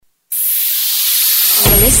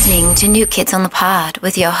Listening to New Kids on the Pod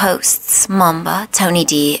with your hosts, Mamba, Tony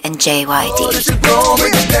D, and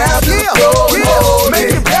JYD.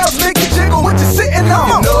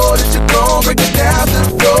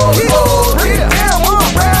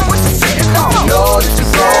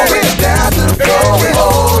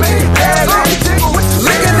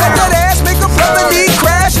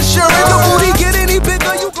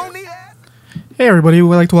 Hey everybody,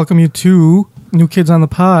 we'd like to welcome you to New Kids on the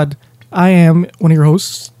Pod. I am one of your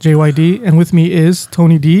hosts, JYD, and with me is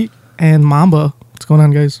Tony D and Mamba. What's going on,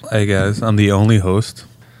 guys? Hey guys, I'm the only host.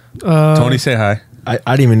 Tony, say hi. I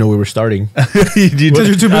didn't even know we were starting. You're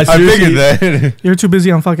too busy. I figured that. You're too busy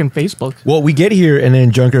on fucking Facebook. Well, we get here and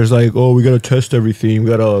then Junker's like, "Oh, we gotta test everything. We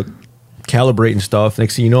gotta calibrate and stuff."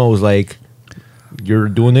 Next thing you know, it was like, "You're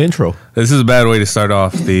doing the intro." This is a bad way to start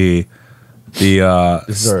off the.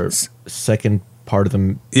 This is our second part of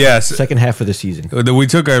the second half of the season. We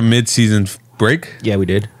took our mid-season break. Yeah, we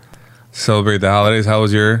did. Celebrate the holidays. How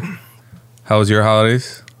was your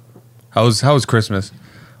holidays? How was Christmas?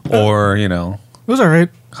 Or It was all right.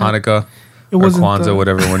 Hanukkah It or wasn't, Kwanzaa,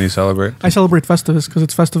 whatever one you celebrate. I celebrate Festivus because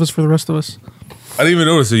it's Festivus for the rest of us. I didn't even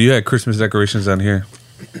notice that you had Christmas decorations down here.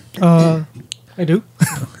 I do.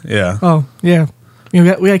 Yeah. Oh yeah. We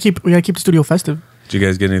gotta keep the studio festive. Did you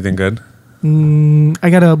guys get anything good? I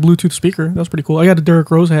got a Bluetooth speaker. That was pretty cool. I got a Derrick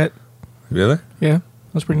Rose hat. Really? Yeah,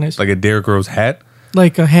 that was pretty nice. Like a Derrick Rose hat?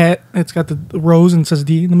 Like a hat. It's got the rose and it says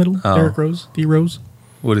D in the middle. Oh. Derrick Rose. D Rose.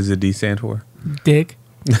 What does the D stand for? Dick.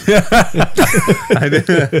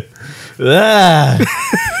 Ah.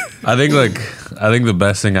 I think the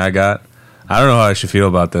best thing I got. I don't know how I should feel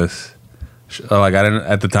about this. Like I didn't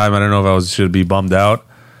at the time. I don't know if should be bummed out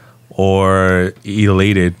or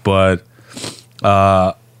elated. But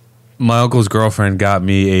my uncle's girlfriend got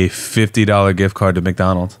me a $50 gift card to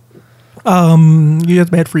McDonald's. That's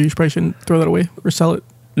bad for you. You probably shouldn't throw that away or sell it.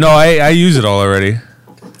 No, I use it all already.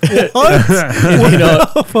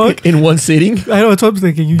 Fuck. In one sitting. I know that's what I'm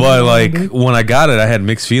thinking. But like when I got it, I had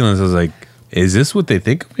mixed feelings. I was like, "Is this what they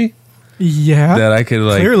think of me? Yeah, That I could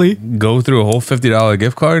like clearly go through a whole $50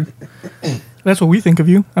 gift card?" that's what we think of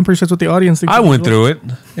you. I'm pretty sure that's what the audience thinks. I of you went as well.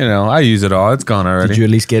 through it. I use it all. It's gone already. Did you at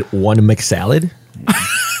least get one McSalad?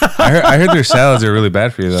 I heard their salads are really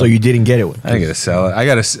bad for you though. So you didn't get it. I didn't get a salad. I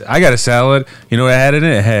got a salad. You know what I had in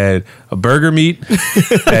it? It had a burger meat,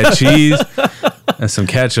 had cheese, and some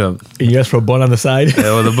ketchup. And you asked for a bun on the side.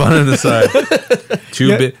 Yeah, with a bun on the side.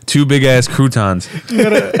 Two big ass croutons. You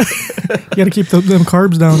gotta keep them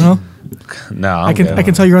carbs down, huh? No, I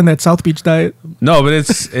can tell you're on that South Beach diet. No, but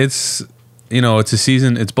it's it's a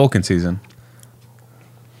season. It's bulking season.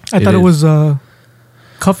 I thought it was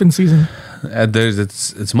cuffing season.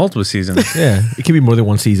 It's multiple seasons. Yeah, it can be more than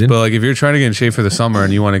one season. But like if you're trying to get in shape for the summer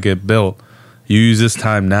and you want to get built, you use this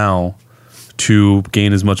time now to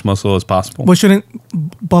gain as much muscle as possible. But shouldn't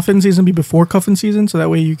buffing season be before cuffing season so that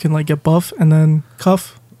way you can like get buff and then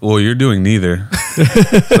cuff? Well, you're doing neither,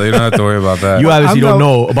 so you don't have to worry about that. You obviously I'm don't not-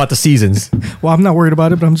 know about the seasons. Well, I'm not worried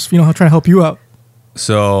about it, but I'm just trying to help you out.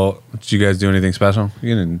 So, did you guys do anything special?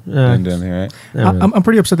 You didn't do anything, right? I'm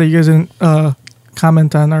pretty upset that you guys didn't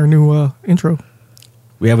comment on our new intro.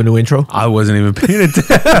 We have a new intro. I wasn't even paying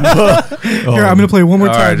attention. Here, I'm gonna play it one more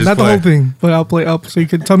All time. right, just Not play. the whole thing, but I'll play up so you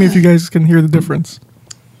can tell me if you guys can hear the difference.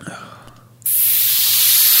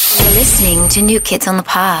 You're listening to New Kids on the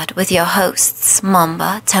Pod with your hosts,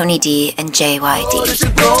 Mamba, Tony D, and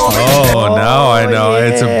JYD. Oh, now I know. yeah.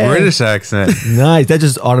 It's a British accent. Nice. That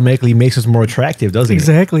just automatically makes us more attractive, doesn't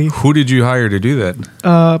Exactly. Who did you hire to do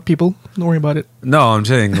that? People, don't worry about it. No, I'm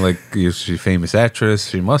saying like she's a famous actress.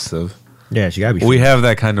 She must have. it? Yeah, she gotta be. We have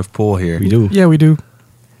that kind of pool here. We do. Yeah, we do.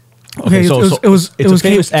 Okay, so it was it's a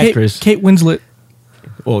famous actress. Kate Winslet.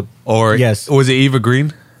 Well, Or yes, was it Eva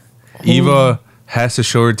Green? Eva has to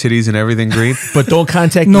show her titties and everything green. but don't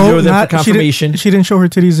contact No, either of them not for confirmation. She didn't show her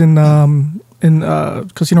titties in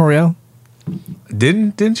Casino Royale.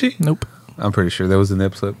 Didn't she? Nope. I'm pretty sure that was a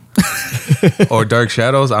nip slip. Or Dark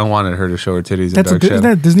Shadows. I wanted her to show her titties in That's Dark isn't Shadows.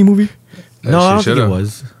 that a Disney movie? No, I don't think should've. it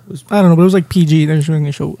was. I don't know, but it was like PG. They're showing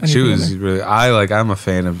the show. She anything was in there. really. I'm a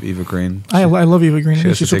fan of Eva Green. I love Eva Green. I think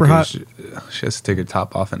has she's to super take hot. She has to take her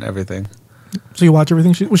top off and everything. So you watch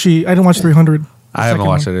everything? I didn't watch 300. I haven't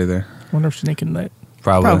watched it either. Wonder if she's naked in that.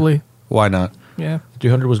 Probably. Probably. Why not? Yeah.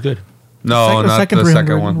 300 was good. No, not the 300,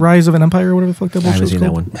 second one. Rise of an Empire or whatever the fuck that I bullshit haven't was seen that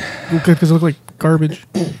called. one. Well, good because it looked like garbage.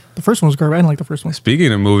 The first one was garbage. I didn't like the first one.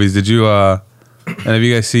 Speaking of movies, did you and have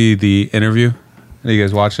you guys see The Interview? Did you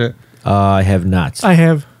guys watch it? I have not. I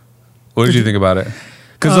have. What did you think about it?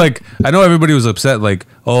 Because like I know everybody was upset, like,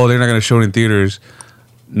 oh, they're not going to show it in theaters.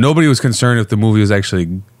 Nobody was concerned if the movie was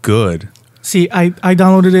actually good. See, I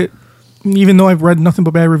downloaded it even though I've read nothing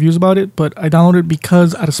but bad reviews about it, but I downloaded it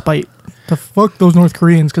because out of spite. To fuck those North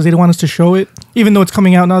Koreans because they don't want us to show it, even though it's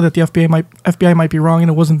coming out now that the FBI might be wrong and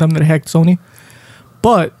it wasn't them that hacked Sony.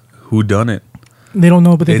 But Who done it? they don't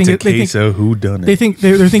know. But they It's think a case of who done it. they think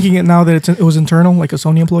they're thinking it now that it was internal, like a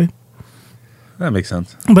Sony employee. That makes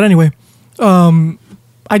sense. But anyway,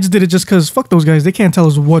 I just did it just because fuck those guys. They can't tell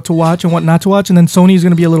us what to watch and what not to watch, and then Sony's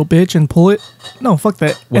gonna be a little bitch and pull it. No, fuck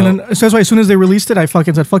that. Well- and then so that's why as soon as they released it, I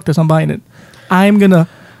fucking said fuck this. I'm buying it. I'm gonna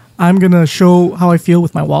show how I feel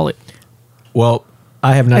with my wallet. Well,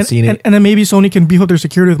 I have not and, seen it. and then maybe Sony can beef up their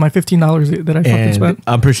security with my $15 that I fucking And spent.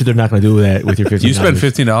 I'm pretty sure they're not going to do that with your $15. You spent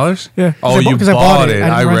 $15? Yeah. Oh, you because bought it.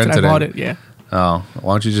 I didn't rent rented I bought it. it. Yeah. Oh,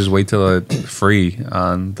 why don't you just wait till it's free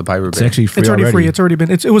on the Pirate It's Bay? actually free It's already free. It's already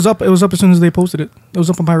been. It was up. It was up as soon as they posted it. It was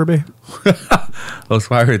up on Pirate Bay. Those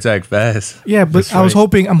pirates act fast. Yeah, but That's I was right.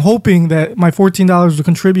 hoping. I'm hoping that my $14 will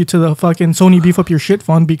contribute to the fucking Sony beef up your shit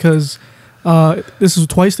fund because this is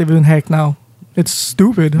twice they've been hacked now. It's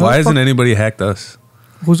stupid. Why hasn't anybody hacked us?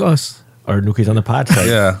 Who's us? Our New Kids on the Pod site.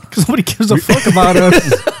 Yeah, Because nobody gives a fuck about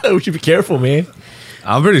us. We should be careful, man.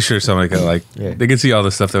 I'm pretty sure somebody can Yeah. they can see all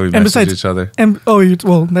the stuff that we And message besides, each other. And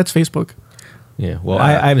well, that's Facebook. Yeah. Well,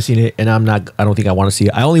 I haven't seen it, and I don't think I want to see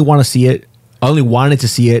it. I only wanted to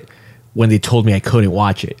see it when they told me I couldn't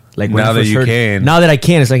watch it. Like when Now I that first you heard- can. Now that I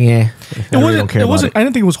can, it's like, I really don't care It about wasn't. it. I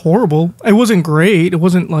didn't think it was horrible. It wasn't great. It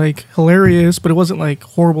wasn't like hilarious, but it wasn't like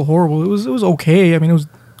horrible. It was okay. I mean,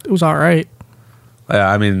 it was all right. Yeah,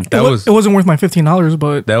 I mean It wasn't worth my $15,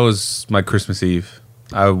 but that was my Christmas Eve.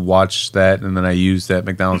 I watched that and then I used that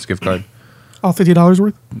McDonald's gift card. all $50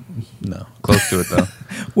 worth. No, close to it though.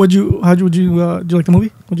 Would you like the movie?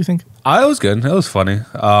 What'd you think? It was good. It was funny.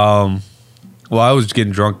 Well, I was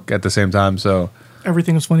getting drunk at the same time, so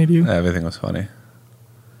Everything was funny to you. everything was funny.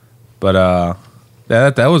 But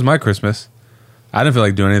that was my Christmas. I didn't feel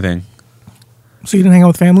like doing anything. So you didn't hang out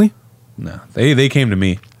with family? No, they came to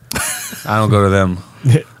me. I don't go to them.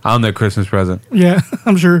 I'm their Christmas present. Yeah,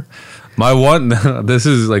 I'm sure. My one, this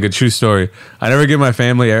is like a true story. I never give my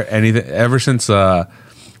family anything ever since.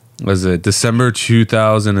 Was it December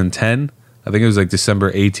 2010? I think it was like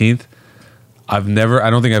December 18th. I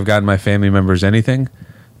don't think I've gotten my family members anything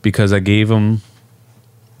because I gave them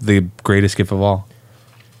the greatest gift of all,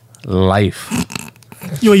 life.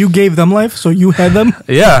 You gave them life, so you had them.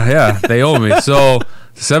 Yeah, they owe me. So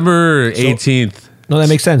December 18th. No, that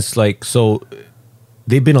makes sense. Like, so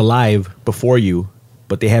they've been alive before you,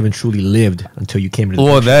 but they haven't truly lived until you came into the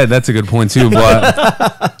Well, picture. that's a good point too.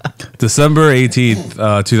 But December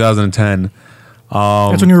 18th, 2010.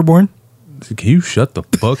 That's when you were born. Can you shut the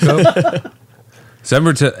fuck up?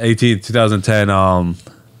 December 18th, 2010. All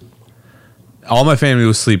my family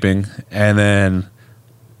was sleeping, and then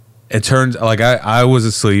it turned like I was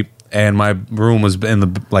asleep, and my room was in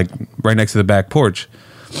the right next to the back porch.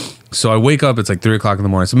 So I wake up. It's like 3 o'clock in the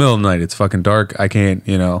morning. It's the middle of the night. It's fucking dark. I can't,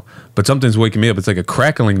 but something's waking me up. It's like a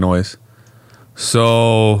crackling noise.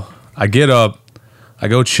 So I get up. I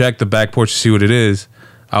go check the back porch to see what it is.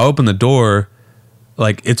 I open the door.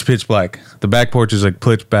 Like, it's pitch black. The back porch is like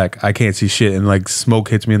pitch black. I can't see shit, and like smoke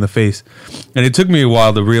hits me in the face. And it took me a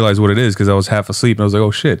while to realize what it is because I was half asleep, and I was like, "Oh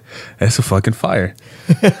shit, that's a fucking fire."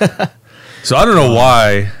 So I don't know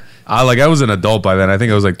why. I was an adult by then. I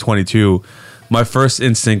think I was like 22. My first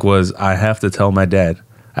instinct was I have to tell my dad.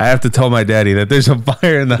 I have to tell my daddy that there's a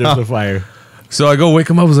fire in the There's house. a fire. So I go wake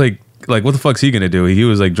him up. I was like, what the fuck's he gonna do? He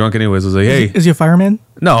was like drunk anyways. I was like, hey, Is he a fireman?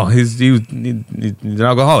 no, he's an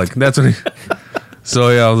alcoholic. That's what he. So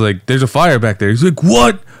yeah, I was like, "There's a fire back there." He's like,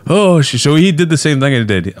 "What?" Oh, so he did the same thing I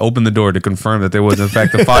did. Opened the door to confirm that there was in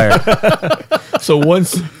fact a fire. So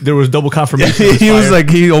once there was double confirmation, of this He was fire, like,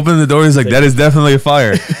 he opened the door. He's like, "That is definitely a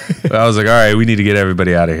fire." I was like, "All right, we need to get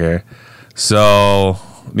everybody out of here." So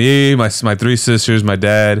me, my 3 sisters, my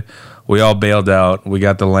dad, we all bailed out. We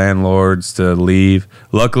got the landlords to leave.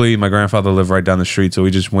 Luckily, my grandfather lived right down the street, so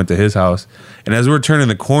we just went to his house. And as we're turning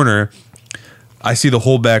the corner, I see the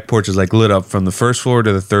whole back porch is like lit up from the first floor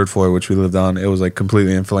to the 3rd floor, which we lived on. It was like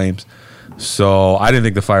completely in flames. So I didn't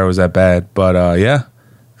think the fire was that bad. But yeah,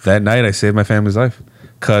 that night I saved my family's life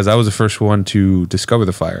because I was the first one to discover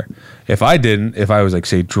the fire. If I was like,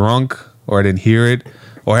 say, drunk or I didn't hear it,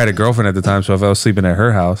 or I had a girlfriend at the time, so if I was sleeping at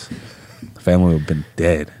her house, the family would have been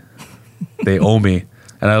dead. They owe me.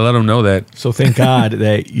 And I let them know that. So thank God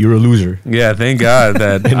that you're a loser Yeah, thank God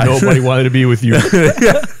that. and nobody wanted to be with you.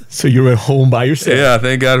 So you're at home by yourself. Yeah,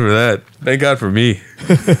 thank God for that. Thank God for me.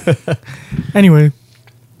 Anyway,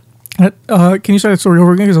 can you start that story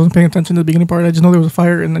over again? Because I wasn't paying attention to the beginning part. I just know there was a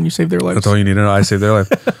fire, and then you saved their lives. That's all you need to know. I saved their life.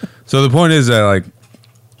 So the point is that, like,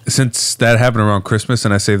 since that happened around Christmas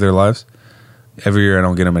and I saved their lives, every year I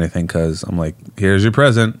don't get them anything because I'm like, here's your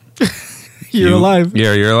present. You're alive.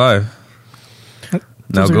 Yeah, you're alive. Now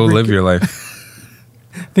Those are go great live kids. your life.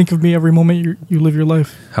 Think of me every moment you live your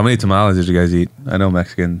life. How many tamales did you guys eat? I know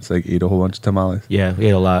Mexicans like eat a whole bunch of tamales. Yeah, we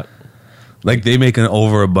ate a lot. Like they make an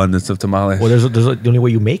overabundance of tamales. Well, there's the only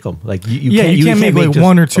way you make them. Like you can't make like just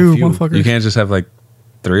one or a two, few. motherfuckers. You can't just have like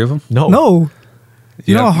 3 of them. No, No.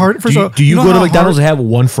 You know how hard? First of all, Do you know go to how McDonald's hard- and have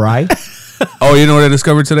one fry? Oh, you know what I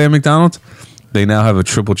discovered today at McDonald's? They now have a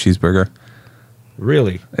triple cheeseburger.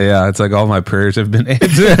 Really? Yeah, it's like all my prayers have been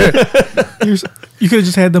answered. You could have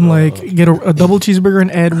just had them like get a double cheeseburger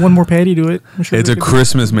and add one more patty to it. I'm sure It's they a could-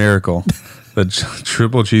 Christmas miracle. The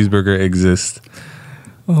triple cheeseburger exists.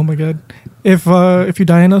 Oh my god! If you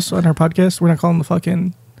die on us on our podcast, we're not calling the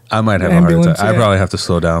fucking. I might have a heart Ambulance, attack. I yeah. probably have to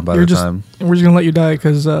slow down by You're the just. time. We're just gonna let you die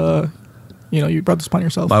because you brought this upon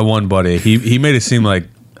yourself. My one buddy, he made it seem like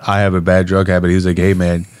I have a bad drug habit. He was like, "Hey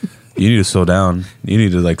man, you need to slow down. You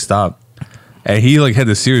need to like stop." And he like had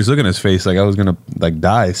this serious look in his face, like I was gonna like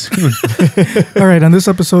die soon. All right, on this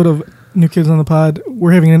episode of New Kids on the Pod,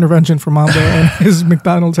 we're having an intervention for Mamba and his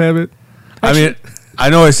McDonald's habit. I mean, I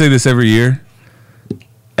know I say this every year,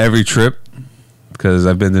 every trip, because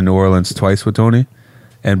I've been to New Orleans twice with Tony,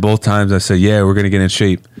 and both times I say, "Yeah, we're gonna get in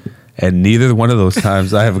shape," and neither one of those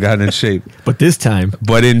times I have gotten in shape. But this time,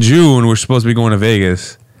 But in June, we're supposed to be going to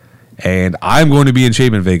Vegas, and I'm going to be in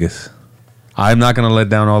shape in Vegas. I'm not going to let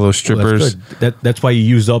down all those well, strippers. that's good. That's why you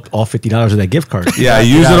used up all $50 of that gift card. Yeah, I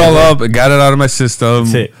used it all up, got it out of my system.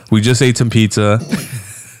 That's it. We just ate some pizza,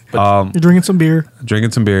 You're drinking some beer.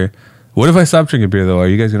 drinking some beer. What if I stop drinking beer, though? Are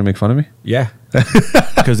you guys going to make fun of me? Yeah.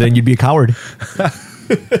 Because then you'd be a coward.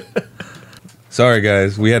 Sorry,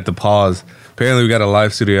 guys. We had to pause. Apparently, we got a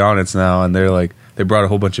live studio audience now, and they brought a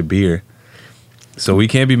whole bunch of beer. So we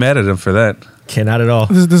can't be mad at them for that. Cannot at all.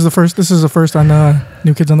 This is the first. This is the first on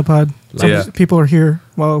New Kids on the Pod. Some Yeah. people are here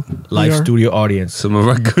while Live we are. studio audience. Some of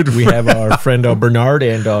our good We have our friend Bernard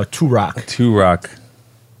and Turok. Two Rock.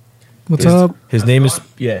 What's up? His name is,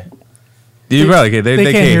 yeah. You probably can't. They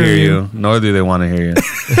can't hear you. you. Nor do they want to hear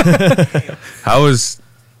you. How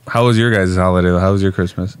was your guys' holiday? How was your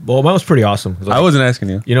Christmas? Well, mine was pretty awesome. I wasn't asking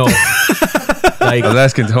you. You know, like, I was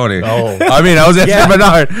asking Tony. Oh. I mean, I was asking Yeah.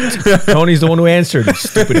 Bernard. Tony's the one who answered, you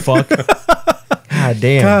stupid fuck. God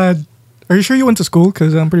damn. God, are you sure you went to school?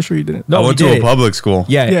 Because I'm pretty sure you didn't. No, I went he to did a it. public school.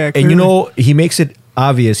 Yeah, Yeah, and you clearly. know, he makes it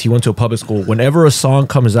obvious he went to a public school. Whenever a song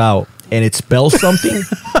comes out and it spells something,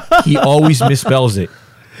 he always misspells it.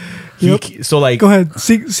 Yep. So like, Go ahead,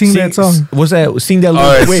 sing that song. What's that? Sing that. All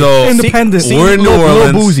right, so Independent. we're in New Lil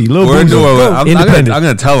Orleans. Boozy. Lil We're in Boozy. New Orleans. Go. I'm Independent.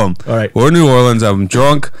 gonna tell him. All right. We're in New Orleans. I'm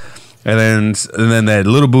drunk, and then that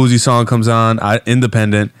Little Boozy song comes on.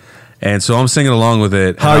 Independent, and so I'm singing along with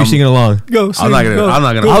it. How are and you I'm- singing along? Go. Sing, I'm not gonna. go. I'm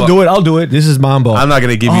not gonna. I'll do it. I'll do it. This is Mambo. I'm not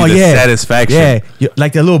gonna give you the satisfaction. Yeah,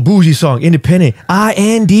 like that little bougie song, Independent.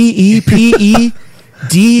 INDEPEDE.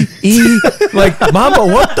 Like, Mambo,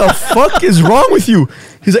 what the fuck is wrong with you?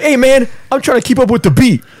 He's like, hey man, I'm trying to keep up with the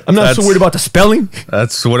beat. I'm not so That's- worried about the spelling.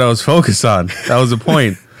 That's what I was focused on. That was the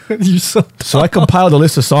point. You so So I compiled a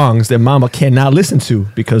list of songs that Mama cannot listen to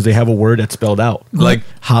because they have a word that's spelled out. Like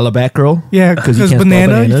Holla back, girl. yeah, because because you can't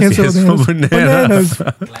banana. You spell can't bananas. spell Yes, bananas.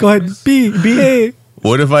 banana. Bananas. Go ahead. B.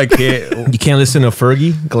 what if I can't? You can't listen to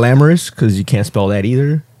Fergie, Glamorous, because you can't spell that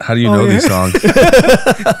either. How do you Oh, know yeah. these songs?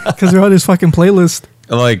 Because they're on his fucking playlist.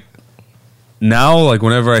 Like now, like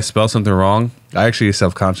whenever I spell something wrong, I actually get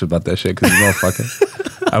self-conscious about that shit because fucking.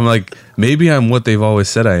 I'm like, maybe I'm what they've always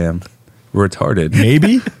said I am, retarded.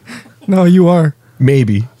 Maybe, No, you are.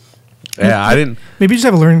 maybe. Yeah, I didn't. Maybe you just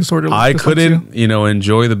have a learning disorder. I dyslexia. couldn't,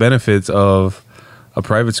 enjoy the benefits of a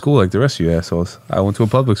private school like the rest of you assholes. I went to a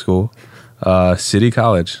public school, City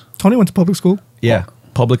College. Tony went to public school. Yeah,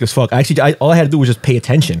 public as fuck. Actually, all I had to do was just pay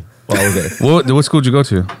attention while I was there. What school did you go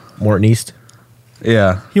to? Morton East.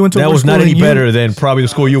 Yeah, He went to a That worse was not school any than you. better than probably the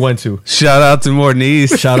school you went to. shout out to Morton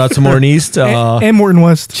East. Shout out to Morton East. And Morton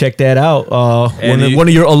West. Check that out. And One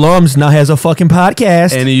of your alums now has a fucking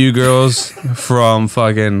podcast. Any of you girls from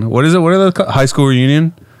fucking what is it? What are the high school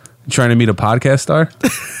reunion? Trying to meet a podcast star?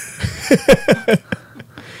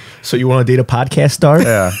 So you want to date a podcast star?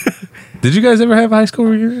 Yeah. Did you guys ever have a high school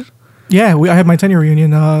reunion? Yeah, I had my 10-year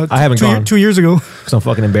reunion. I haven't gone. 2 years ago. Because I'm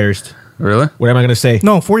fucking embarrassed. Really? What am I going to say?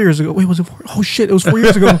 No, 4 years ago. Wait, was it 4? Oh shit, it was 4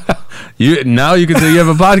 years ago. Now you can say you have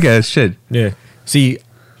a podcast. Shit. Yeah. See,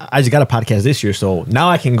 I just got a podcast this year, so now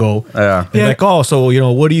I can go. Yeah. And like, oh, so,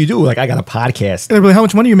 what do you do? Like, I got a podcast. And they're like, how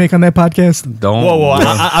much money you make on that podcast? Don't. Whoa,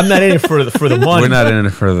 I'm not in it for the money. We're not in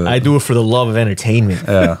it for the. I do it for the love of entertainment.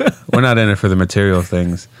 Yeah. We're not in it for the material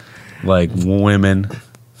things, like women,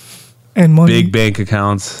 And money. big bank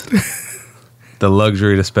accounts. the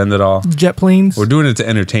luxury to spend it all. Jet planes. We're doing it to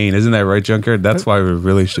entertain, isn't that right, Junkyard? That's why we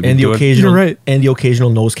really should be And the doing. occasional, You're right. and the occasional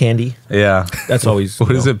nose candy. Yeah, That's always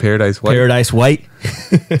what is it? Paradise White. Paradise White.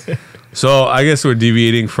 So I guess we're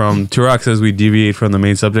deviating from. Turok says we deviate from the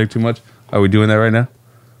main subject too much. Are we doing that right now?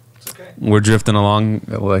 It's okay. We're drifting along.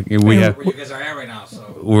 Like we Yeah, have. Where you guys are at right now,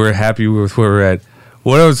 so We're happy with where we're at.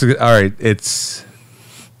 What else? All right, it's.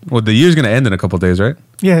 Well, the year's gonna end in a couple days, right?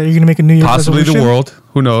 Yeah, you're gonna make a New Year's Possibly the resolution? world.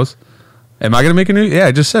 Who knows? Am I gonna make a new? Yeah,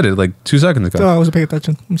 I just said it like 2 seconds ago. Oh, I wasn't paying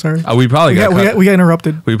attention. I'm sorry. We probably got cut. we got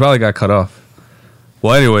interrupted. We probably got cut off.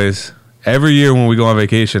 Well, anyways, every year when we go on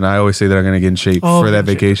vacation, I always say that I'm going to get in shape Oh, for that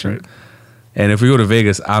get in shape, vacation. right. And if we go to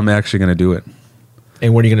Vegas, I'm actually going to do it.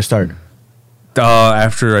 And when are you going to start?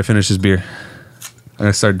 After I finish this beer, I'm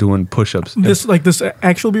going to start doing push-ups. This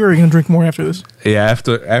actual beer, or are you gonna drink more after this? Yeah,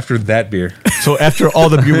 after that beer. So after all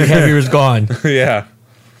the beer we have here is gone. Yeah.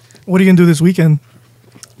 What are you gonna do this weekend?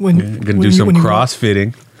 I'm going to do some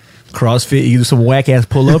crossfitting. CrossFit, you do some whack ass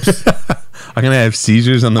pull ups. I'm going to have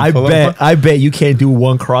seizures on the pull-up. I bet you can't do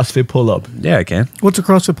one CrossFit pull up. Yeah, I can. What's a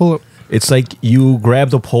CrossFit pull-up? It's like you grab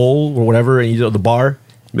the pole or whatever and you do the bar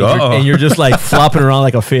Uh-oh. and you're just like flopping around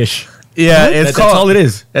like a fish. Yeah, That's all it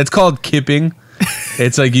is. It's called kipping.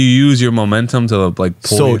 It's like you use your momentum to like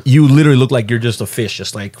pull So you. you literally look like you're just a fish,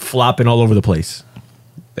 just like flopping all over the place.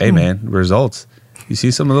 Hey, man, results. You see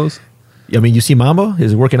some of those? I mean, you see Mamba?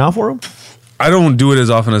 Is it working out for him? I don't do it as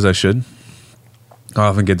often as I should. I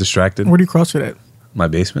often get distracted. Where do you CrossFit at? My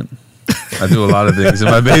basement. I do a lot of things in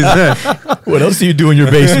my basement. What else do you do in your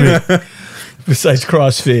basement besides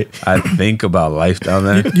CrossFit? I think about life down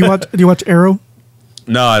there. Do you watch Arrow?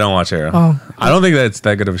 No, I don't watch Arrow. Oh. I don't think that's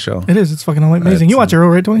that good of a show. It is. It's fucking amazing. You watch Arrow,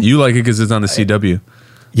 right, Tony? You like it because it's on the CW.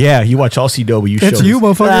 Yeah, you watch all CW shows. That's you,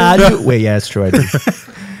 motherfucker. I do. Wait, yeah, that's true. I do.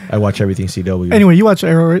 I watch everything CW. Anyway, you watch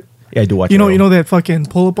Arrow, right? Yeah, I do watch. You know Arrow. that fucking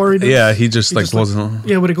pull-up bar he does? Yeah, he just He like just, pulls like- it.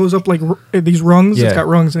 Yeah, but it goes up like these rungs. Yeah. It's got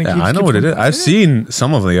rungs. And it Yeah, keeps, I know keeps what it going. is. I've seen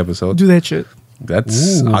some of the episodes. Do that shit.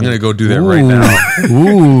 That's. Ooh. I'm gonna go do that right now.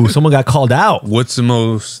 Ooh, someone got called out. What's the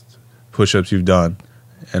most push-ups you've done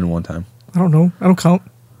in one time? I don't know. I don't count.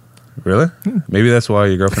 Really? Maybe that's why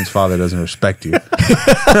your girlfriend's father doesn't respect you.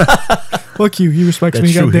 Fuck you. He respects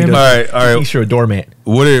That's me. true, he Goddamn. does. All right. He's sure a doormat.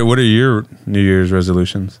 What are your New Year's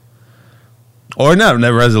resolutions? Or not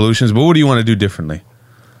resolutions, but what do you want to do differently?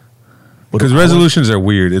 Because resolutions are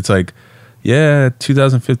weird. It's like, yeah,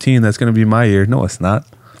 2015, that's going to be my year. No, it's not.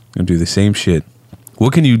 I'm going to do the same shit.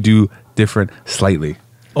 What can you do different slightly?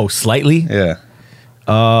 Oh, slightly. Yeah.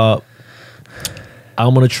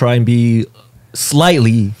 I'm gonna try and be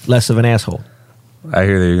slightly less of an asshole. I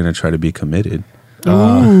hear that you're going to try to be committed.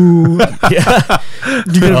 Ooh. Yeah,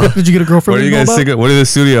 Did you get a girlfriend? What do you know guys about? think? What do the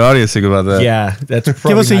studio audience think about that? yeah. That's Give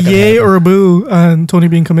probably us a not gonna yay happen. or a boo on Tony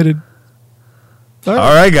being committed. All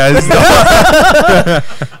right, guys.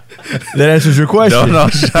 That answers your question. Don't all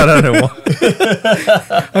shout out at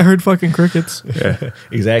once. I heard fucking crickets.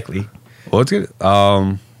 Exactly. Well, it's good.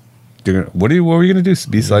 What were you going to do?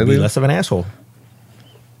 Be Be slightly? less of an asshole.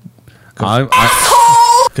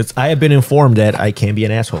 I, Because I have been informed that I can be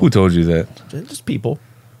an asshole. who told you that? Just people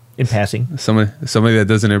in passing. Somebody that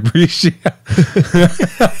doesn't appreciate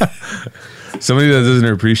somebody that doesn't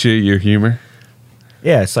appreciate your humor.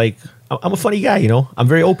 Yeah, it's like I'm a funny guy. You know, I'm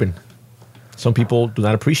very open. Some people do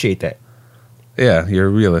not appreciate that. Yeah, you're a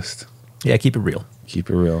realist. Yeah, keep it real. Keep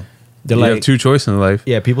it real. They're You like- have two choices in life.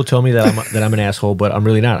 Yeah, people tell me that I'm an asshole, but I'm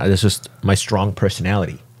really not. That's just my strong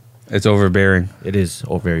personality. It's overbearing. It is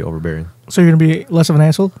very overbearing. So you're gonna be less of an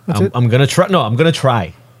asshole? That's it. I'm gonna try. No, I'm gonna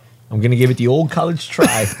try. I'm gonna give it the old college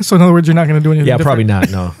try. So in other words, you're not gonna do anything. Yeah, different. probably not.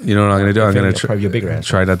 No. You know what I'm gonna do? I'm gonna Probably a bigger asshole.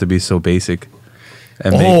 try not to be so basic.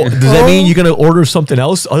 And Oh, make, does that mean you're gonna order something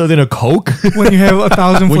else other than a Coke When you have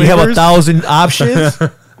 1,000 when flavors. you have 1,000 options?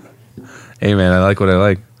 hey man, I like what I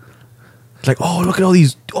like. It's like, oh, look at all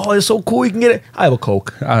these. Oh, it's so cool. You can get it. I have a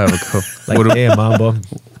Coke. I have a Coke. Like, what, damn, Mamba.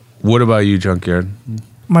 what about you, Junkyard?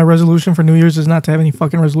 My resolution for New Year's is not to have any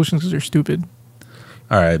fucking resolutions because you're stupid.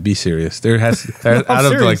 All right, be serious. There has out I'm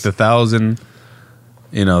of like serious. the 1,000,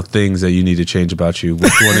 things that you need to change about you.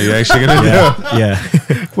 Which one are you actually gonna do? Yeah.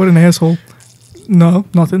 What an asshole. No,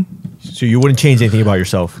 nothing. So you wouldn't change anything about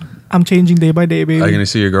yourself. I'm changing day by day, baby. Are you gonna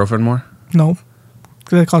see your girlfriend more? No,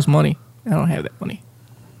 because that costs money. I don't have that money.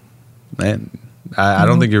 Man, I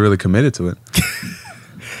don't think you're really committed to it.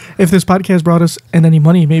 If this podcast brought us in any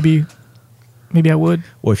money, maybe I would.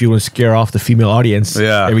 Or if you want to scare off the female audience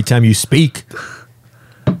Yeah. every time you speak.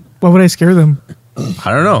 Why would I scare them?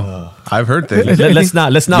 I don't know. I've heard things. Let's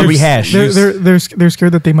not You're- rehash. They're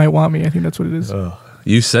scared that they might want me. I think that's what it is.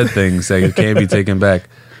 You said things that can't be taken back.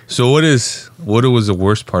 So what was the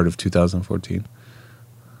worst part of 2014?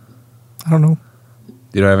 I don't know.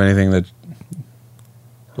 You don't have anything that?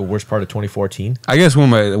 The worst part of 2014. I guess when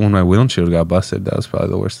my windshield got busted, that was probably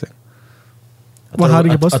the worst thing. Well, how did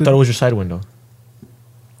you get busted? I thought it was your side window.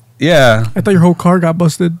 Yeah, I thought your whole car got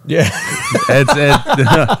busted. Yeah.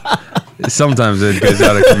 sometimes it goes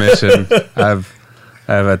out of commission. I've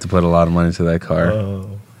had to put a lot of money to that car.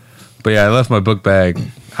 But yeah, I left my book bag.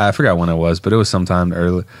 I forgot when it was, but it was sometime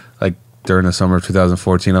early, like during the summer of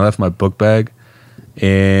 2014. I left my book bag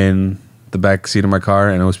in the back seat of my car,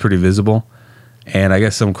 and it was pretty visible. And I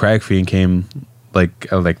guess some crack fiend came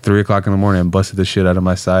like at 3 o'clock in the morning and busted the shit out of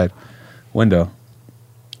my side window.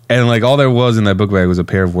 And like all there was in that book bag was a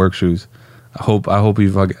pair of work shoes. I hope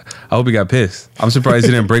he got pissed. I'm surprised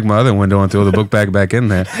he didn't break my other window and throw the book bag back in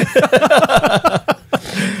there.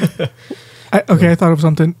 I thought of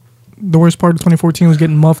something. The worst part of 2014 was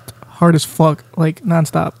getting muffed hard as fuck, like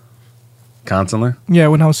nonstop. Constantly? Yeah,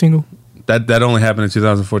 when I was single. That only happened in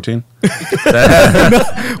 2014?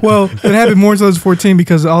 Well, it happened more in 2014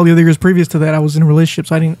 because all the other years previous to that I was in a relationship,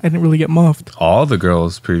 so I didn't really get muffed. All the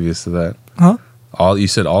girls previous to that? Huh? You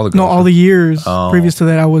said all the girls? No, all the years Oh. previous to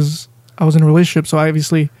that I was in a relationship, so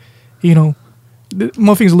obviously,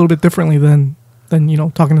 muffing is a little bit differently than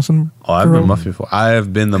talking to some Oh, I've girl. been muffed before. I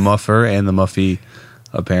have been the muffer and the muffy,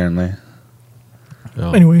 apparently.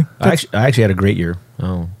 Oh. Anyway, I actually had a great year.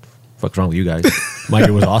 Oh, what's wrong with you guys? My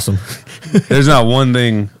year was awesome. There's not one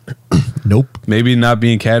thing. Nope. Maybe not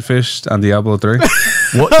being catfished on Diablo 3.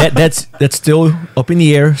 Well, that's still up in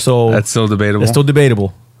the air. So That's still debatable. That's still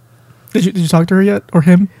debatable. Did you talk to her yet or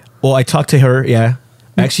him? Well, I talked to her. Yeah,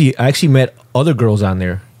 I actually met other girls on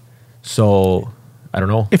there. So I don't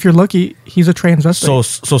know. If you're lucky, he's a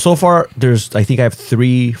transvestite. So far, I think I have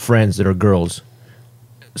 3 friends that are girls.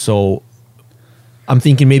 So I'm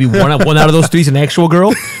thinking maybe one out of those 3 is an actual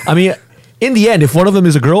girl. I mean, in the end, if one of them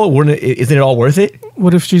is a girl, isn't it all worth it?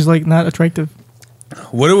 What if she's like not attractive?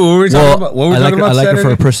 What were we talking about? What were we I talking about like her for Saturday?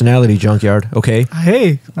 her personality, Junkyard. Okay.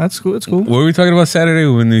 Hey, that's cool. That's cool. What were we talking about Saturday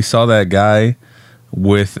when we saw that guy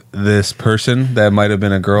with this person that might have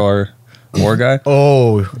been a girl or guy?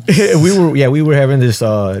 Oh, we were having this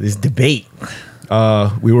debate.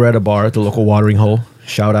 We were at a bar at the local watering hole.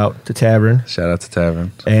 Shout out to Tavern. Shout out to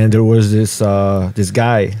Tavern. And there was this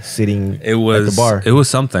guy sitting at the bar. It was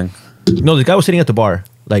something. No, the guy was sitting at the bar,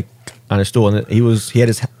 like on a stool, and he had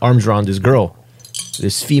his arms around this girl,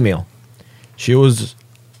 this female. She was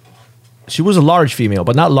a large female,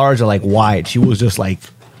 but not large or like wide. She was just like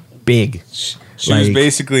big. She was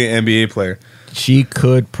basically an NBA player. She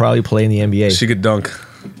could probably play in the NBA. She could dunk.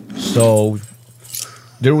 So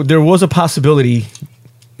there was a possibility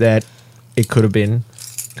that it could have been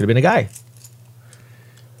a guy.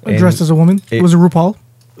 Dressed as a woman. Was it RuPaul?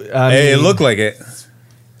 Hey, it looked like it.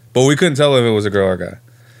 But we couldn't tell if it was a girl or a guy.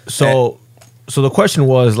 So the question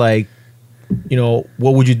was like,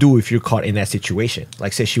 what would you do if you're caught in that situation?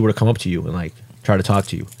 Like, say she were to come up to you and like try to talk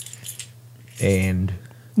to you, and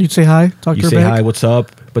You'd say hi, talk to you her say back. hi, what's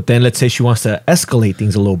up? But then let's say she wants to escalate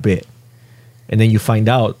things a little bit, and then you find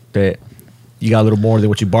out that you got a little more than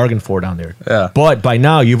what you bargained for down there. Yeah. But by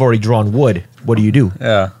now you've already drawn wood. What do you do?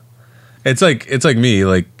 Yeah. It's like me.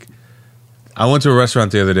 Like, I went to a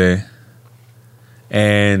restaurant the other day,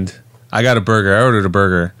 and I got a burger. I ordered a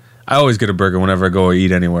burger. I always get a burger whenever I go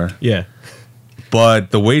eat anywhere. Yeah.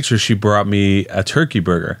 But the waitress, she brought me a turkey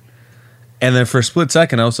burger. And then for a split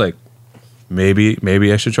second, I was like, maybe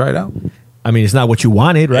I should try it out. I mean, it's not what you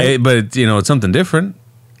wanted, right? Hey, but, it's something different.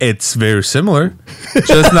 It's very similar,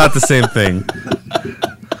 just not the same thing.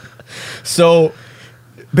 So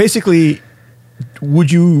basically,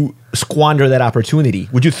 would you squander that opportunity?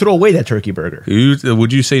 Would you throw away that turkey burger?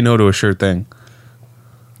 Would you say no to a sure thing?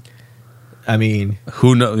 I mean,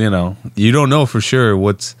 Who know? You don't know for sure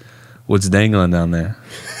what's dangling down there.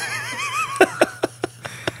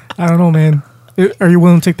 I don't know, man. Are you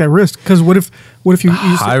willing to take that risk? Because what if you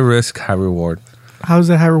High risk, high reward. how's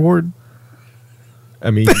that high reward? I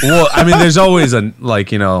mean, Well, I mean, there's always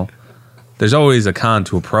there's always a con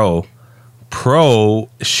to a pro. Pro,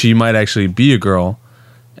 she might actually be a girl,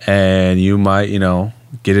 and you might,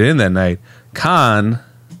 get it in that night. Con,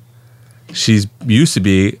 she's used to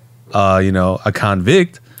be, a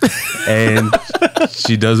convict, and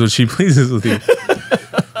she does what she pleases with you.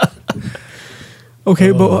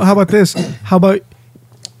 Okay, but how about this? How about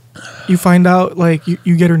you find out, like,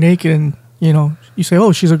 you get her naked and, you say,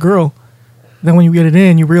 oh, she's a girl. Then when you get it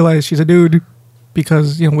in, you realize she's a dude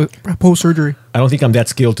because, with post-surgery. I don't think I'm that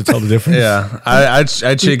skilled to tell the difference. Yeah, I'd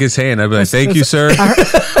shake his hand. I'd be like, "Thank you, sir.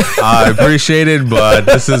 I appreciate it, but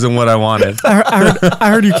this isn't what I wanted." I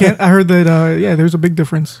heard you can't. I heard that, there's a big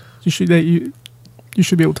difference. You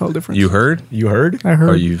should be able to tell the difference. You heard? You heard? I heard.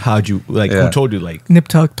 Or you? How'd you like? Yeah. Who told you? Like Nip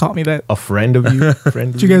Tuck taught me that. a friend of you?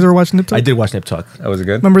 Friend? Did you guys ever watch Nip Tuck? I did watch Nip Tuck. That was it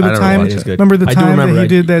good. Remember I the never time? watched It's it. good. Remember the I do time remember that he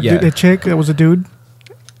that- did that yeah. that chick that was a dude?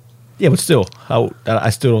 Yeah, but still, how? I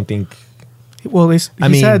still don't think Well, he said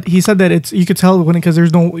that it's you could tell when because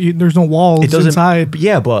there's no walls it doesn't. inside.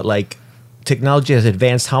 Yeah, but like technology has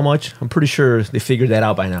advanced how much? I'm pretty sure they figured that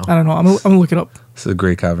out by now. I don't know. I'm gonna look it up. This is a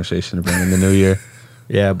great conversation to bring in the new year.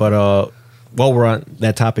 Yeah, but while we're on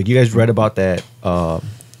that topic, you guys read about that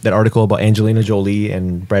that article about Angelina Jolie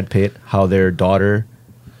and Brad Pitt, how their daughter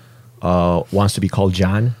wants to be called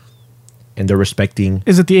John, and they're respecting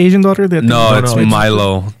Is it the Asian daughter? That No, No, it's no, it's-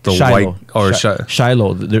 Milo, the Shiloh. white or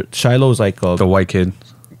Shiloh. Shiloh's like the white kid.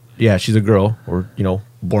 yeah, she's a girl or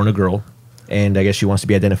born a girl, and I guess she wants to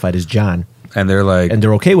be identified as John, And they're like, and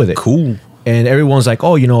they're okay with it. cool. And everyone's like,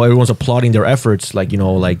 oh, everyone's applauding their efforts. Like,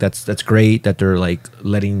 like that's great that they're like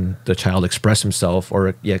letting the child express himself,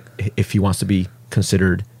 or yeah, if he wants to be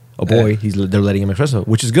considered a boy, Yeah. they're letting him express himself,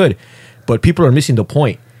 which is good. But people are missing the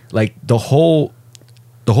point. Like the whole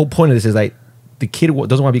point of this is like the kid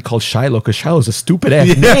doesn't want to be called Shiloh because Shiloh is a stupid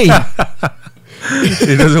ass name.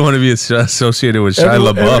 He doesn't want to be associated with Shia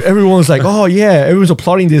LaBeouf. Everyone's like, oh yeah, everyone's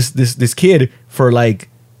applauding this kid for like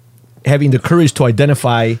having the courage to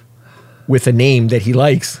identify with a name that he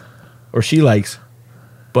likes or she likes.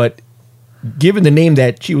 But given the name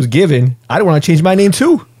that she was given, I don't want to change my name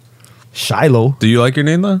too. Shiloh. Do you like your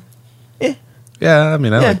name though? Eh. Yeah, I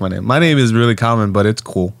mean, I Yeah. like my name. My name is really common, but it's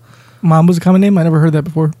cool. Mamba's a common name. I never heard that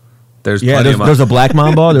before. There's Yeah, plenty there's of a black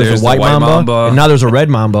mamba, there's There's a the white, white mamba, mamba. and now there's a red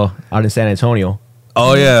mamba out in San Antonio.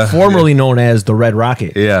 Oh yeah, Formerly known as the Red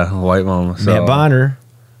Rocket. yeah, white mama. So Matt Bonner,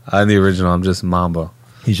 I'm the original. I'm just Mamba.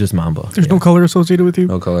 he's just Mamba. There's Yeah. no color associated with you.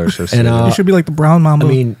 No color associated. And, And You should be like the brown Mamba. I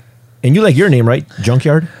mean, and you like your name, right?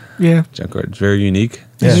 Junkyard? yeah. Junkyard. It's very unique.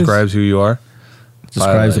 Yeah. Describes who you are.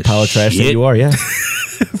 Describes the pile of trash that shit. you are, yeah.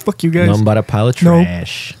 Fuck you guys. Nothing but a pile of No.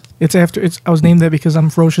 trash. I was named that because I'm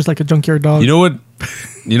ferocious like a junkyard dog. You know what?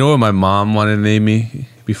 You know what my mom wanted to name me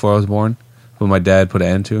before I was born? What my dad put an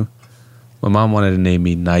end to? My mom wanted to name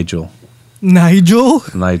me Nigel. Nigel?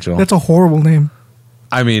 Nigel. That's a horrible name.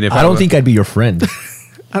 I mean, if I don't think I'd be your friend.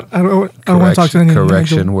 I don't want to talk to any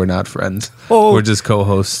Correction, Nigel. we're not friends. Oh. We're just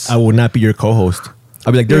co-hosts. I would not be your co-host.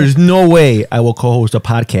 I'd be like, there's no way I will co-host a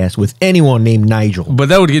podcast with anyone named Nigel. But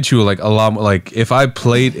that would get you like a lot. Like if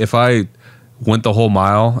I went the whole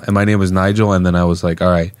mile and my name was Nigel, and then I was like, all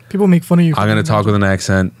right, People make fun of you. I'm gonna talk with an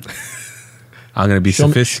accent. I'm gonna be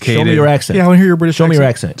sophisticated. Show me your accent. Yeah, I want to hear your British Show me your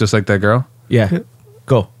accent. just like that girl. Yeah.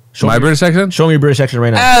 Go. Show My me, British accent. Show me your British accent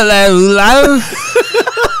right now. Hello, love.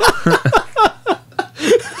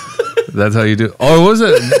 That's how you do. Or what was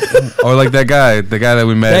it? Or like that guy, the guy that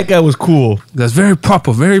we met. That guy was cool. That's very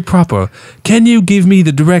proper, very proper. Can you give me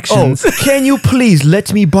the Oh, directions? can you please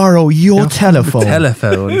let me borrow your telephone?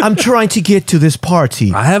 Telephone. I'm trying to get to this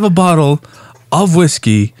party. I have a bottle of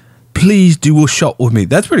whiskey. Please do a shot with me.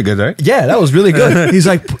 That's pretty good, right? Yeah, that was really good. He's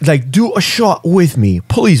like, do a shot with me,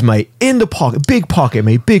 please, mate. In the pocket, big pocket,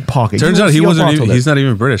 mate, big pocket. Turns You out will he see a wasn't. bottle Even, there. he's not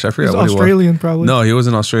even British. I forgot He's what Australian, he was. probably. No, he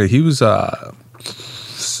wasn't Australian. He was.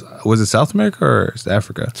 Was it South America or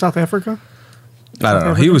Africa? South Africa? I don't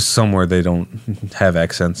know. He Africa? was somewhere they don't have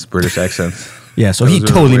accents, British accents. Yeah, so That he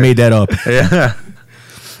was really totally weird. made that up. Yeah.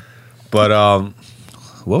 But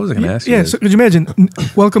what was I going to ask you? Yeah, guys? so could you imagine?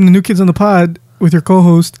 Welcome to New Kids on the Pod with your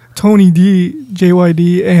co-host Tony D,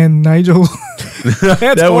 JYD, and Nigel. That's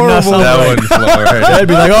That would not horrible. sound that right. wouldn't flow right. I'd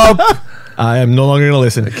be like, oh, I am no longer going to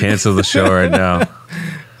listen. Cancel the show right now.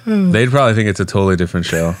 They'd probably think it's a totally different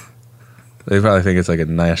show. They probably think it's like a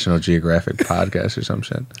National Geographic podcast or some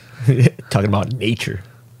shit. Talking about nature.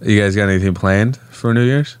 You guys got anything planned for New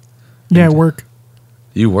Year's? Yeah, work.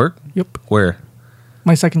 You work? Yep. Where?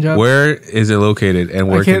 My second job. Where is it located, and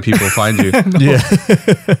where can can't- people find you? Yeah.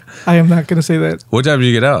 I am not going to say that. What time do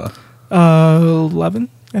you get out? 11,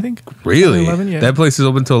 I think. Really? 11, yeah. That place is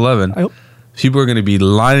open till 11. I hope. People are going to be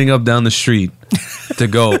lining up down the street to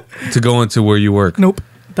go into where you work. Nope.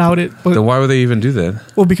 Doubt it. But Then why would they even do that?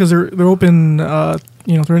 well, because they're open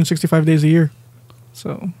 365 days a year.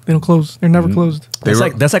 So they don't close. They're never closed. They were-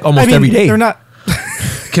 That's like almost I mean, every day. They're not.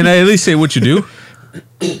 Can I at least say what you do?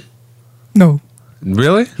 No.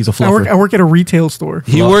 Really? He's a I fluffer. work at a retail store.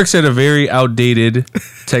 He Well- works at a very outdated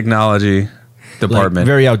technology Like, department.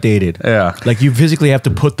 very outdated. Yeah. Like you physically have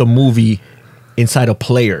to put the movie inside a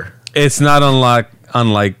player. It's not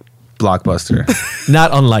unlike Blockbuster.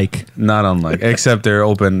 Not unlike. Not unlike. Except they're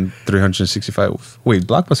open 365. Wait,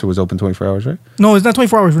 Blockbuster was open 24 hours, right? No, it's not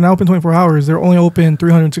 24 hours. We're now open 24 hours. They're only open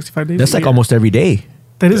 365 days. That's a like year. almost every day.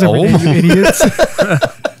 That is every day, you idiots.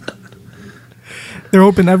 They're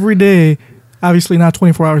open every day, Obviously not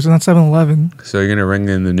 24 hours. It's not 7-Eleven. So you're gonna ring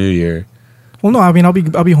in the new year. Well, no, I mean I'll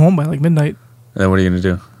be home by like midnight. And then what are you gonna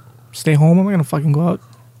do? Stay home. I'm not gonna fucking go out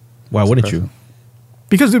Why wouldn't you?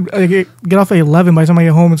 because dude, I get off at 11. By the time I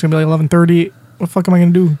get home, it's gonna be like 11:30. What the fuck am I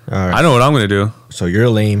gonna do? All right. I know what I'm gonna do. So you're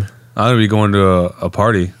lame. I'm gonna be going to a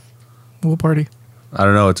party. What party? I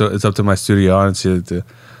don't know. It's up to my studio audience to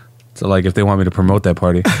like if they want me to promote that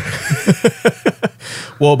party.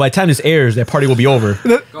 Well, by the time this airs, that party will be over.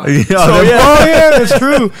 yeah, Oh yeah, that's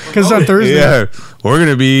true. Because it's on Thursday. yeah, we're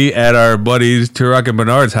gonna be at our buddies Turok and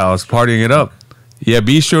Bernard's house partying it up. Yeah,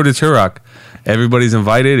 be sure to Turok. Everybody's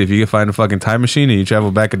invited. If you can find a fucking time machine and you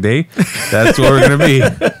travel back a day, that's where we're gonna be.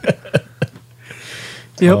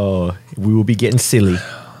 Yep. Oh, we will be getting silly.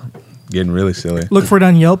 Getting really silly. Look for it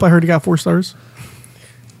on Yelp. I heard it got 4 stars.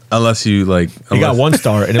 Unless you like, He got unless- 1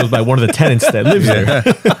 star, and it was by one of the tenants that lives there.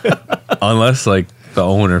 Unless like the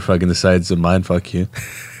owner fucking decides to mind fuck you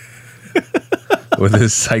with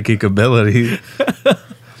his psychic ability.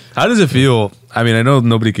 How does it feel? I mean, I know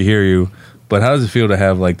nobody can hear you, but how does it feel to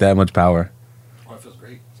have like that much power? Oh, it feels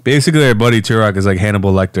great. Basically, our buddy Turok is like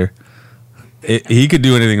Hannibal Lecter. He could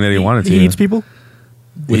do anything that he wanted to. He eats people.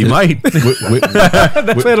 He might That's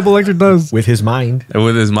what Hannibal Lecter does. With his mind.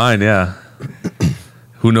 with his mind. Yeah.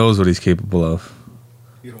 Who knows what he's capable of?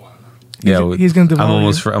 You don't want to know. Yeah, he's gonna devour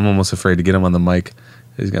I'm almost afraid to get him on the mic.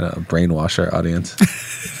 He's gonna brainwash our audience.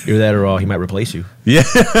 Either that or he might replace you. Yeah.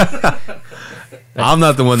 I'm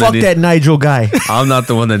not the one Fuck that that Nigel guy. I'm not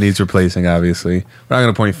the one that needs replacing, obviously. We're not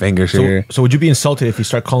going to point fingers So, here. so would you be insulted if he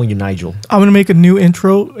start calling you Nigel? I'm gonna make a new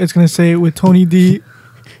intro. It's gonna say with Tony D,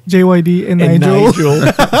 JYD, and And Nigel.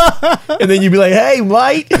 And then you'd be like, hey,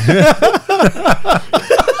 mate.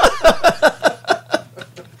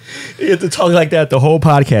 You have to talk like that the whole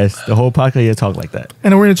podcast. The whole podcast, you have to talk like that.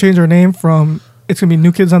 And then we're gonna change our name from. It's gonna be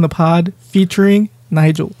New Kids on the Pod featuring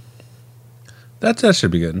Nigel. That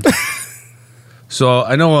should be good. So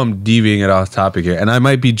I know I'm deviating it off topic here, and I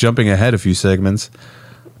might be jumping ahead a few segments,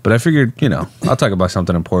 but I figured, I'll talk about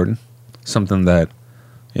something important, something that,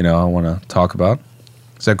 I want to talk about.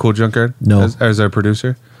 Is that cool, Junkard? No. As our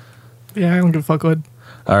producer? Yeah, I don't give a fuck. Good.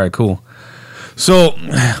 All right, cool. So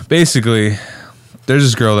basically, there's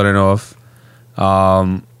this girl that I know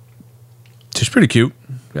of. She's pretty cute.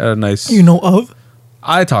 Got a nice. You know of?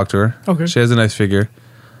 I talked to her. Okay. She has a nice figure.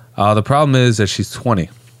 The problem is that she's 20.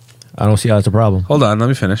 I don't see how that's a problem. Hold on, let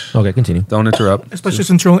me finish. Okay, continue. Don't interrupt. Especially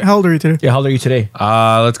since you're only, how old are you today? Yeah, how old are you today?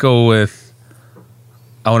 Let's go with.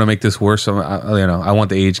 I want to make this worse. I want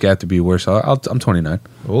the age gap to be worse. I'm 29.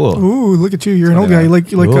 Oh. Ooh, look at you! You're an old guy. You like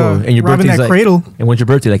And your robbing birthday's that like, cradle. And when's your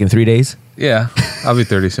birthday? Like in 3 days? Yeah, I'll be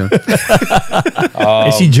 30 soon.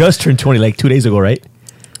 And she just turned 20 like 2 days ago, right?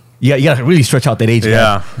 You got to really stretch out that age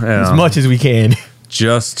gap Yeah, as much as we can.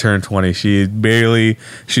 Just turned 20. She's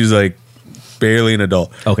like barely an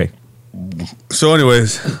adult. Okay. So,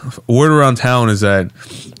 anyways, word around town is that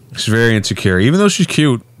she's very insecure. Even though she's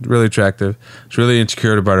cute, really attractive, she's really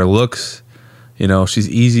insecure about her looks. She's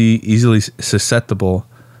easily susceptible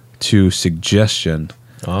to suggestion.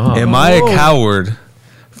 Oh. Am I a coward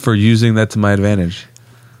for using that to my advantage?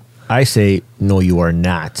 I say, no, you are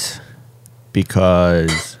not.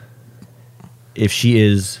 Because if she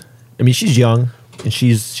is, she's young and she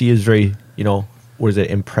is very,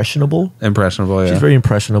 impressionable? Impressionable, yeah. She's very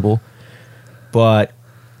impressionable. But,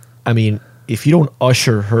 if you don't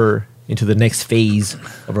usher her into the next phase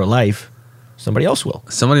of her life, somebody else will.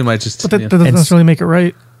 Somebody might just. But that yeah. doesn't And- necessarily make it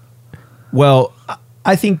right. Well,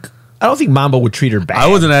 I don't think Mamba would treat her bad. I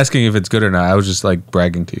wasn't asking if it's good or not. I was just like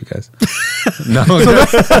bragging to you guys. No,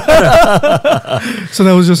 So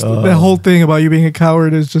that was just that whole thing about you being a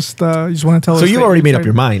coward is just you just want to tell us. So you've already made up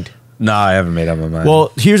your mind. no, I haven't made up my mind.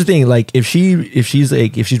 Well, here's the thing: like, if she's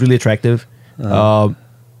really attractive,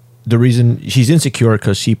 the reason she's insecure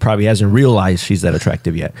because she probably hasn't realized she's that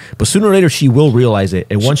attractive yet. But sooner or later, she will realize it,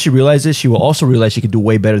 and once she realizes, she will also realize she can do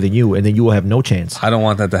way better than you, and then you will have no chance. I don't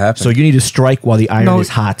want that to happen. So you need to strike while the iron No. is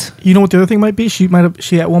hot. You know what the other thing might be? She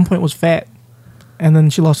at one point was fat, and then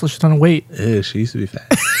she lost a ton of weight. Ew, she used to be fat.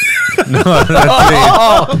 No,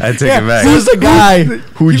 I take it back. Who's the guy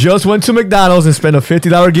who just went to McDonald's and spent a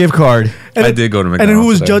 $50 gift card? And I did go to And then who McDonald's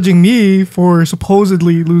was today. judging me for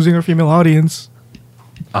supposedly losing our female audience?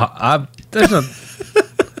 There's not.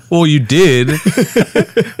 Well, you did,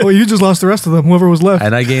 Well, you just lost the rest of them. Whoever was left.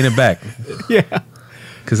 and I gain it back Yeah.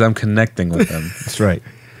 because I'm connecting with them. That's right.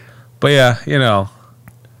 But yeah,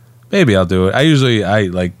 maybe I'll do it.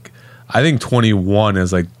 I think 21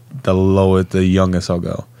 is like the lowest, the youngest I'll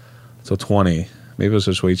go. So 20. Maybe I'll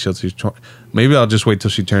just wait till she's 20. Maybe I'll just wait till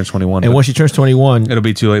she turns 21. And but when she turns 21, it'll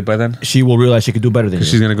be too late by then. she will realize she could do better than you.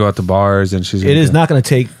 She's gonna go out to bars and she's. It is not going to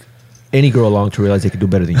take any girl along to realize they can do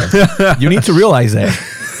better than you. You need to realize that.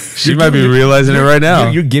 She might be realizing it right now.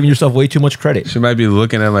 You're giving yourself way too much credit. She might be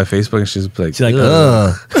looking at my Facebook and she's like, She's like,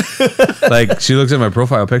 ugh. like she looks at my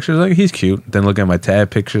profile pictures like he's cute. Then look at my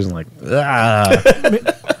tab pictures and like,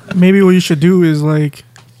 Maybe what you should do is like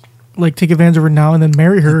take advantage of her now and then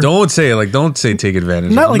marry her. don't say it. Like, don't say take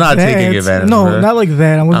advantage. Not I'm like not that. taking advantage. No, of her. not like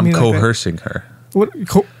that. I wouldn't I'm mean like that. coercing her. What?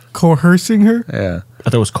 Coercing her? Yeah. I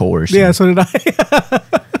thought it was coercion. Yeah, so did I.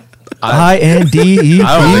 INDEPED.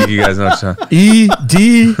 I don't think you guys know what you're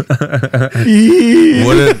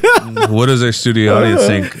talking. What does our studio audience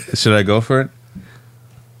think? Should I go for it?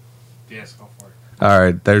 Yes, go for it. All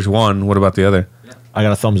right. There's one. What about the other? I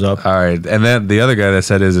got a thumbs up. All right. And then the other guy that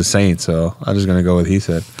said is a saint. So I'm just gonna go with he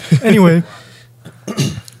said. Anyway,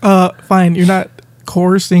 fine. You're not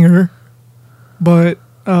coercing her, but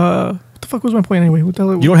what the fuck was my point anyway? What the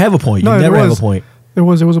hell? You don't have a point. You No, never there have was. a point. There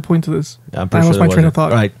was a point to this. I'm I pretty lost sure my there train of wasn't.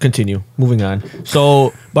 thought. All right, continue. Moving on.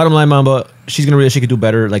 So, bottom line, Mamba, she's going to realize she could do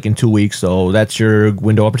better like in 2 weeks. So, that's your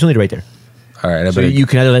window opportunity right there. All right. I So, better, you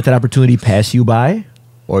can either let that opportunity pass you by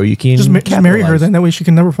or you can Just marry her capitalize. then. That way she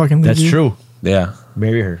can never fucking leave That's you. true. yeah.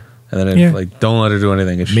 Marry her. And then Yeah. like, don't let her do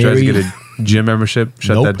anything. If she tries to Marry- get a gym membership,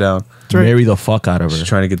 shut Nope. that down. right. Marry the fuck out of her. She's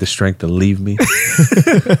trying to get the strength to leave me.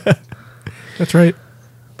 That's right.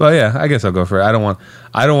 But yeah, I guess I'll go for it. I don't want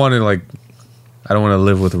to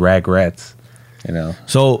live with rats. You know.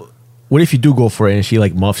 So, what if you do go for it and she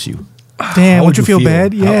like muffs you? Damn, How would would you you feel feel?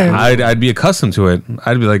 bad? Yeah. I'd be accustomed to it.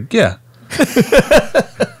 I'd be like, yeah.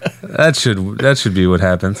 that should be what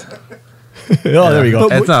happens. Oh, there we go.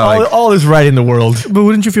 But It's not all, like all is right in the world. But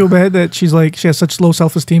wouldn't you feel bad that she has such low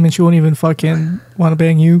self esteem and she won't even fucking want to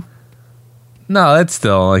bang you? no, that's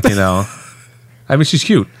still like, you know. I mean, she's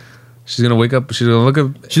cute. She's gonna wake up. She's gonna look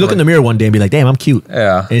at. She look in the mirror one day and be like, damn, I'm cute.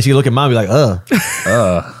 Yeah. And she look at mom and be like,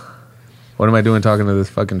 What am I doing talking to this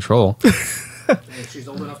fucking troll? And she's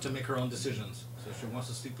old enough to make her own decisions. So if she wants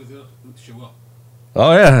to sleep with you, she will.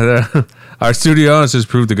 Oh yeah, our studio audience has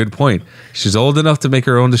proved a good point. She's old enough to make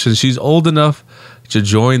her own decisions. She's old enough to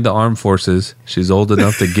join the armed forces. She's old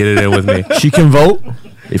enough to get it in with me. she can vote.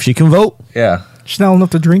 If she can vote, Yeah. She's not old enough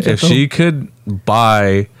to drink it, If though. she could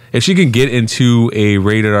if she can get into a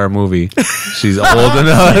rated R movie, she's old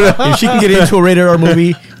enough. if she can get into a rated R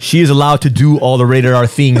movie, she is allowed to do all the rated R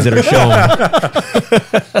things that are shown.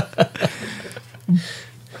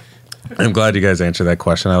 I'm glad you guys answered that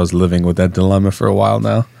question. I was living with that dilemma for a while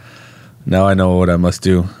now. Now I know what I must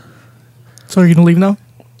do. So are you going to leave now?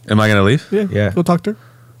 Am I gonna leave? Yeah. Yeah. Go talk to her.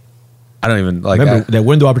 I don't even like. Remember, that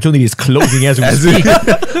window opportunity is closing as we As speak.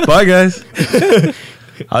 Bye guys.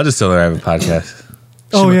 I'll just tell her I have a podcast.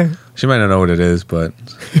 Oh, She- yeah. She might not know what it is, but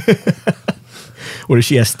What if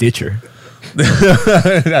she has Stitcher?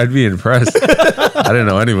 I'd be impressed. I didn't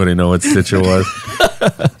know anybody know what Stitcher was.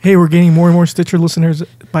 Hey, we're getting more and more Stitcher listeners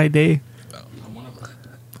by day. I'm one of them.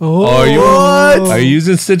 Oh, Are you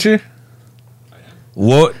using Stitcher?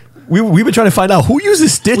 What? We've been trying to find out who uses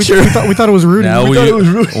We, Stitcher. we thought it was Rudy. Now we thought it was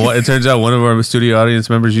rude. well, it turns out one of our studio audience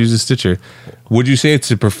members uses Stitcher. Would you say it's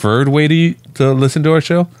the preferred way to listen to our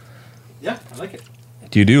show? Yeah, I like it.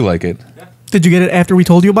 You do like it. Did you get it after we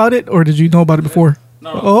told you about it, or did you know about it before?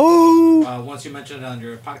 No, no. Oh, Once you mentioned it on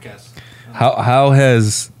your podcast. How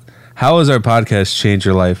has our podcast changed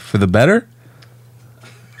your life for the better?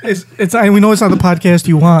 it's. We know it's not the podcast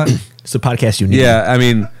you want. It's the podcast you need. Yeah, I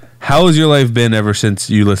mean, how has your life been ever since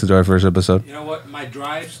you listened to our first episode? You know what? My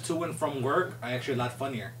drives to and from work are actually a lot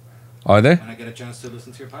funnier Are they? when I get a chance to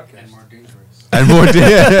listen to your podcast. And more dangerous. And more.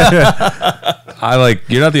 I like.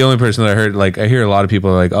 You're not the only person that I heard. Like, I hear a lot of people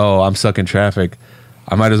are like, "Oh, I'm stuck in traffic.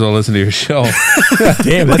 I might as well listen to your show."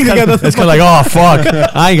 Damn, that's kind of like, oh, fuck.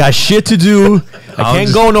 I ain't got shit to do. I I'm can't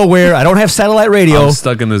just- go nowhere. I don't have satellite radio. I'm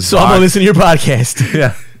stuck in this. so I'm going to box. listen to your podcast.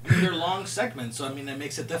 Yeah. They're long segments, so I mean, it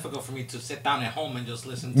makes it difficult for me to sit down at home and just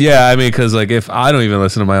listen. To Yeah, I mean, because like if I don't even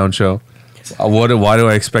listen to my own show, why do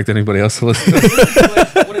I expect anybody else to listen? to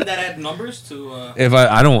it? Wouldn't that add numbers to? If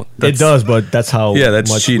I don't, It that's- does, but that's how Yeah,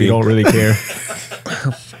 that's much cheating. we don't really care.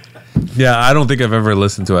 Yeah, I don't think I've ever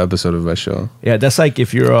listened to an episode of my show. Yeah, that's like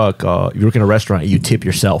if you're you work in a restaurant and you tip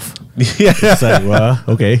yourself. Yeah, It's like, well,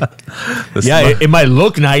 okay. Yeah, it might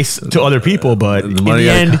look nice to other people, but in money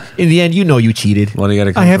the end, you know you cheated. money got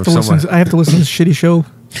to come I have from to listen. somewhere. I have to listen to this shitty show.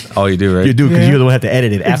 Oh, you do, right? You do because Yeah. you're the one who have to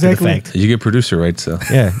edit it after Exactly. the fact. You get producer rights, so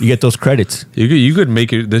Yeah, you get those credits. you could make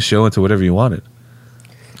this show into whatever you wanted.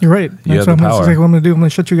 You're right. You have That's the that's power. exactly what I'm gonna do. I'm gonna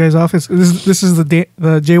shut you guys off. This is the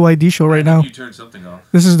JYD show right now. turned something off.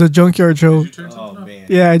 This is the Junkyard show. turn something off?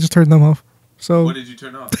 Yeah, I just turned them off. So did you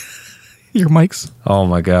turn off? your mics. Oh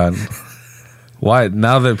my god! Why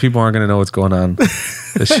now that people aren't going to know what's going on?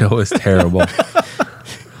 The show is terrible.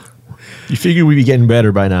 You figured we'd be getting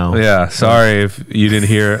better by now. Yeah, sorry if you didn't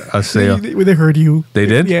hear us say. They heard you. They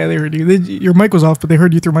did? Yeah, they heard you. Your mic was off, but they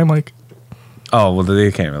heard you through my mic. Oh well, they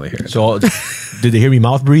can't really hear it. So, did they hear me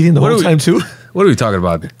mouth breathing the What whole do we- time too? What are we talking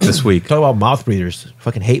about this week? Talk about mouth breathers.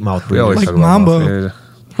 Fucking hate mouth We breathers. always Like talk about Mamba. mouth.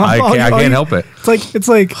 I can't help it. It's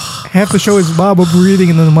like half the show is Baba breathing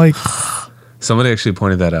into the mic. Somebody actually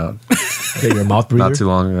pointed that out Okay, you're a mouth breather. not too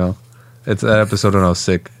long ago. It's that episode when I was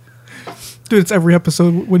sick. Dude, it's every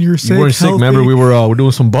episode when you're sick. You weren't sick. healthy. Remember, we're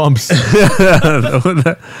doing some bumps.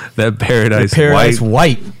 that Paradise, Paradise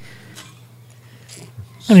White. White.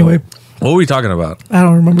 Anyway, What were we talking about? I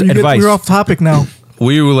don't remember. Advice. We're off topic now.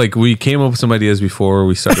 We came up with some ideas before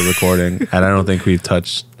we started recording, and I don't think we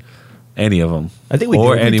touched any of them. I think we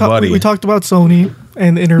or did. anybody. We talked about Sony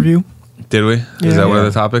and the interview. Did we? Yeah. Is that one of Yeah.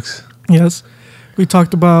 the topics? Yes. We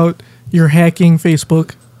talked about your hacking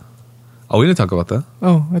Facebook. Oh, we didn't talk about that.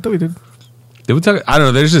 Oh, I thought we did. Did we talk? I don't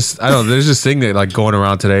know. There's this thing that like going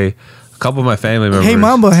around today. A couple of my family members. Hey,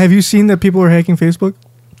 Mamba, have you seen that people are hacking Facebook?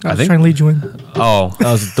 I was think- trying to lead you in. Oh,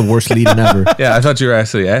 That was the worst lead-in ever. yeah. I thought you were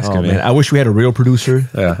actually asking Oh me. man, I wish we had a real producer.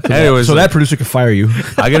 Yeah. Anyways, So that producer could fire you.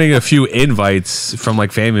 I'm getting a few invites from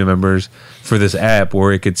like family members for this app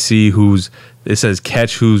where it could see it says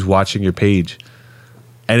catch who's watching your page.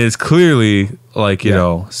 And it's clearly like, you Yeah.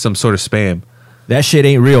 know, some sort of spam. That shit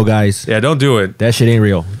ain't real, guys. Yeah, don't do it. That shit ain't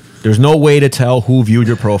real. There's no way to tell who viewed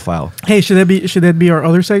your profile. Hey, should that be our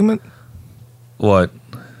other segment? What?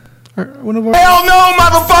 One of our. Hell no,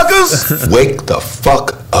 motherfuckers! Wake the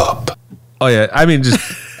fuck up. Oh, yeah. I mean, just,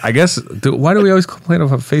 I guess, why do we always complain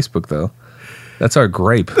about Facebook, though? That's our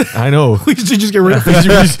gripe. I know. We should just get rid of we,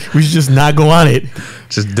 Facebook. should just not go on it.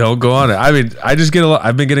 Just don't go on it. I mean, I just get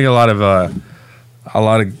I've been getting a lot of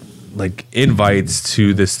like invites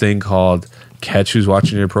to this thing called Catch Who's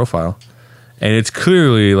Watching Your Profile. And it's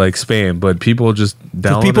clearly like spam, but people just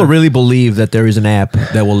download People it. really believe that there is an app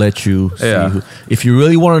that will let you see. Yeah. If you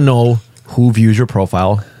really want to know who views your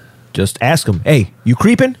profile, just ask them, hey, you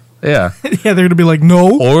creeping? Yeah. Yeah, they're gonna be like,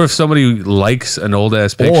 no. Or if somebody likes an old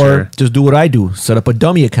ass Or picture. just do what I do. Set up a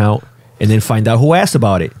dummy account and then find out who asked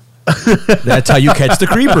about it. That's how you catch the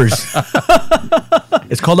creepers.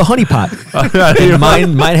 It's called a honeypot.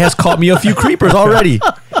 And mine has caught me a few creepers already.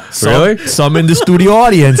 Really? Some in the studio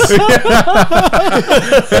audience.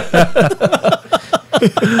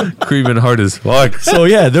 Creeping hard as fuck. So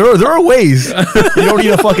yeah, there are ways. You don't need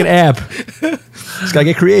a fucking app. Just gotta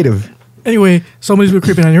get creative. Anyway, somebody's been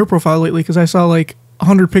creeping on your profile lately because I saw like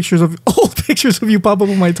 100 pictures of old pictures of you pop up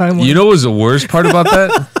on my timeline. You know what was the worst part about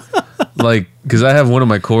that? Like, because I have one of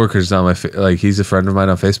my coworkers on my like, he's a friend of mine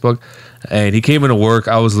on Facebook, and he came into work.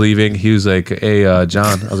 I was leaving. He was like, "Hey,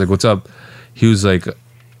 John." I was like, "What's up?" He was like,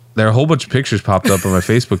 "There are a whole bunch of pictures popped up on my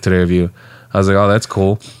Facebook today of you." I was like, "Oh, that's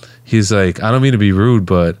cool." He's like, "I don't mean to be rude,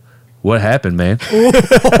 but what happened, man?"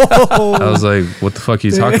 I was like, "What the fuck are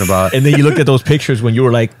you talking about?" And then you looked at those pictures when you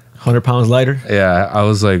were like 100 pounds lighter. Yeah, I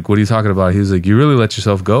was like, "What are you talking about?" He was like, "You really let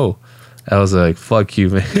yourself go." I was like, "Fuck you,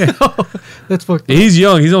 man." That's fucked up. He's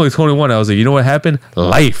young. He's only 21. I was like, "You know what happened?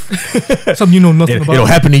 Life." Something you know nothing about. It'll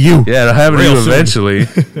happen to you. Yeah, it'll happen to Real you soon. eventually.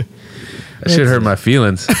 That shit hurt my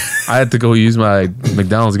feelings. I had to go use my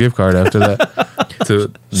McDonald's gift card after that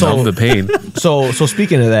to numb the pain. So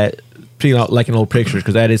speaking of that, speaking of liking old pictures,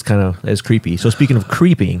 because that's creepy. So speaking of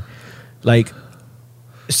creeping, like,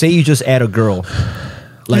 say you just add a girl.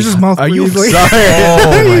 Like, just mouth are you breathe, like- sorry?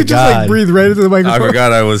 Oh my you just like god! breathe right into the I microphone.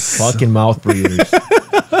 forgot I was Fucking mouth breathers.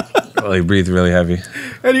 like breathe really heavy.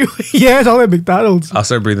 Anyway, yeah, it's all at McDonald's. I'll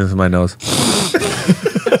start breathing through my nose.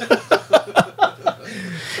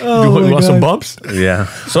 Oh you my want some God. bumps? Yeah.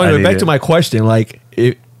 So I anyway, need back it. to my question. Like,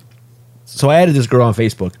 so I added this girl on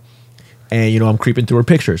Facebook, and I'm creeping through her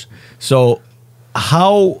pictures. So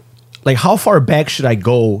how far back should I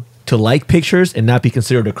go to like pictures and not be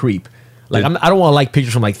considered a creep? Like, I don't want to like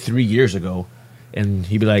pictures from like 3 years ago, and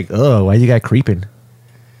he'd be like, "Oh, why you got creeping?"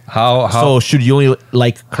 How So should you only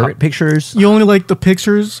like current pictures? You only like the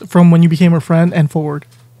pictures from when you became a friend and forward.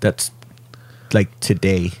 That's like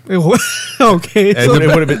today. Okay. And So It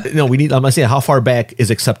would have been no. We need. I'm not saying how far back is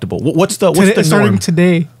acceptable. What's the starting norm?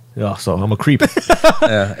 today. Oh, so I'm a creep.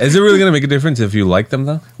 yeah. Is it really gonna make a difference if you like them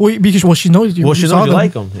though? Well, she knows you. Well, she you knows saw you them.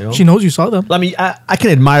 like 'em, you know? She knows you saw them. I mean, I can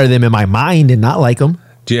admire them in my mind and not like them.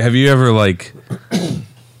 Have you ever like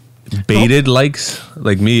baited likes?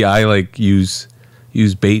 Like me, I like use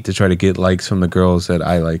bait to try to get likes from the girls that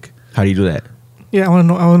I like. How do you do that? Yeah, I want to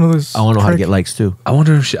know. I want to know this. I want to know how to trick. get likes too. I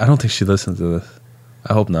wonder if I don't think she listens to this.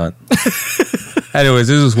 I hope not. Anyways,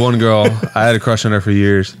 this was one girl. I had a crush on her for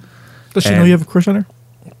years. Does she know and- you have a crush on her?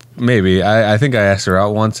 Maybe. I think I asked her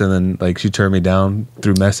out once and then like she turned me down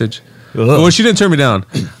through message. Well, she didn't turn me down.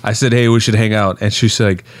 I said, "Hey, we should hang out," and she's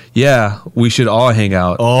like, "Yeah, we should all hang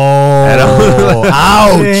out." Oh,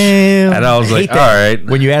 ouch. Damn. And I was like, Hate "All that. right."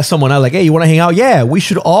 When you ask someone out, like, "Hey, you want to hang out?" Yeah, we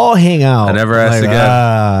should all hang out. I never asked Like,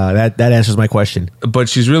 again. that answers my question. But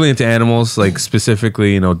she's really into animals, like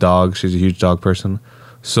specifically, dogs. She's a huge dog person.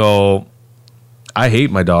 So I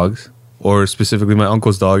hate my dogs, or specifically my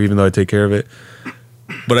uncle's dog, even though I take care of it.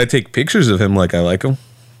 But I take pictures of him like I like him,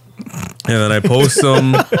 and then I post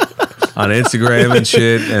them on Instagram and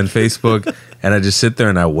shit and Facebook, and I just sit there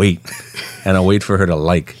and I wait for her to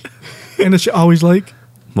like. And does she always like?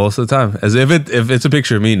 Most of the time, as if it's a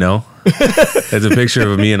picture of me, no. It's a picture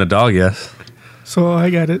of me and a dog, yes. So I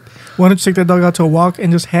got it. Why don't you take that dog out to a walk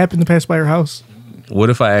and just happen to pass by her house? What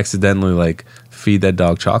if I accidentally like feed that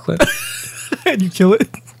dog chocolate, And you kill it?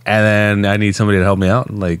 and then I need somebody to help me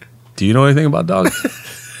out? Like, do you know anything about dogs?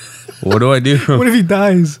 What do I do? What if he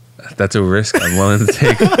dies? That's a risk I'm willing to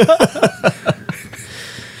take.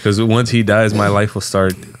 Because once he dies, my life will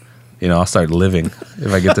start. I'll start living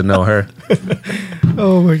if I get to know her.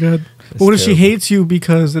 Oh my god. But what if she hates you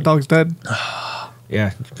because the dog's dead?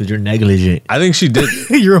 Yeah, because you're negligent. I think she did.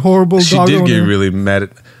 You're a horrible She dog did get owner. really mad.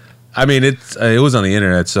 I mean, it was on the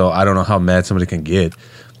internet, so I don't know how mad somebody can get.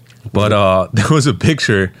 But there was a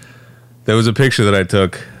picture. There was a picture that I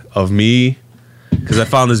took of me because I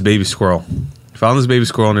found this baby squirrel. Found this baby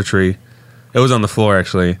squirrel in a tree. It was on the floor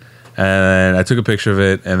actually, and I took a picture of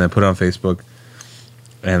it and then put it on Facebook.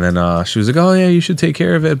 And then she was like, "Oh yeah, you should take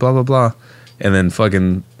care of it." Blah blah blah. And then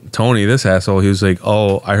fucking Tony, this asshole, he was like,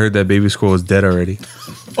 "Oh, I heard that baby squirrel is dead already."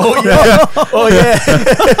 Oh yeah.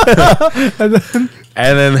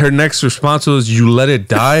 And then her next response was, "You let it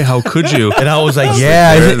die? How could you?" And I was like,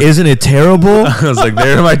 yeah, isn't it terrible? I was like,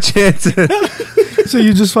 "There are my chances." So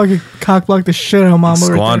you just fucking cock blocked the shit out of Mama.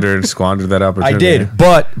 Squandered that I opportunity. did,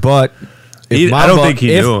 but if I don't think he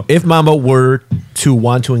knew. If Mamba were to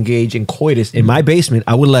want to engage in coitus in my basement,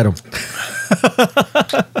 I would let him.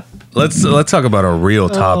 Let's talk about a real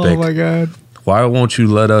topic. Oh my god. Why won't you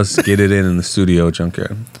let us get it in the studio,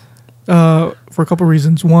 Junkyard? For a couple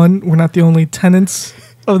reasons. One, we're not the only tenants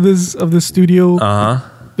of this studio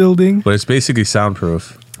building. But it's basically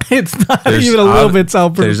soundproof. It's not even a little bit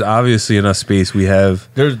soundproof. There's obviously enough space. We have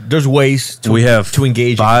There's ways to to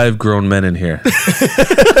engage. 5 grown men in here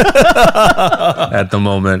at the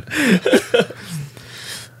moment.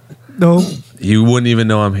 No, You wouldn't even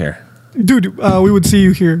know I'm here. dude, we would see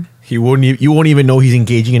you here. You won't even know he's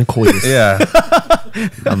engaging in coitus. Yeah,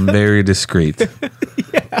 I'm very discreet.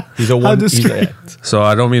 He's a How one. discreet. So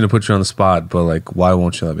I don't mean to put you on the spot, but like, why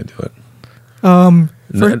won't you let me do it?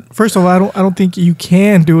 First of all, I don't think you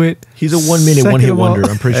can do it. He's a 1 minute Second one hit of all- wonder.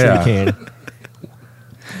 I'm pretty sure Yeah. he can.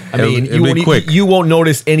 I It'll- mean, it'll be quick. You won't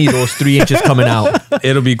notice any of those 3 inches coming out.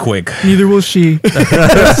 It'll be quick. Neither will she.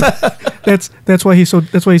 That's why he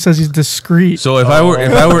says he's discreet. So if I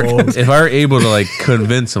were able to like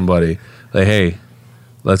convince somebody, like, hey,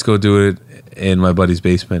 let's go do it in my buddy's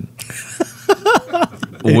basement,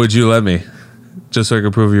 would you let me? Just so I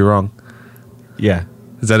could prove you wrong. Yeah.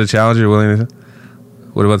 Is that a challenge you're willing to?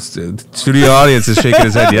 What about studio audience is shaking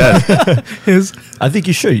his head? Yes. His I think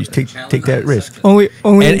you should. You take that risk. only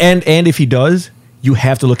And if he does, you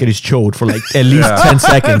have to look at his chode for like at least Yeah. 10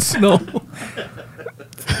 seconds. no.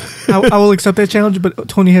 I will accept that challenge, but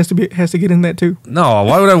Tony has to get in that too. No.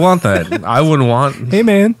 Why would I want that? I wouldn't want Hey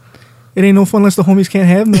man, it ain't no fun unless the homies can't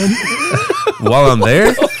have none. while I'm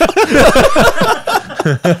there.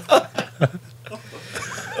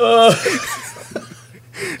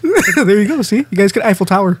 There you go. See, you guys get Eiffel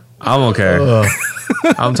Tower. I'm okay.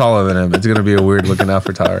 I'm taller than him. It's gonna be a weird looking out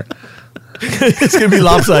for tower. It's going to be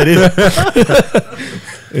lopsided.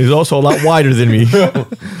 He's also a lot wider than me. Well,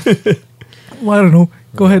 I don't know.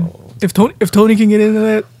 Go ahead. If Tony can get into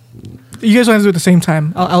that, you guys don't have to do it at the same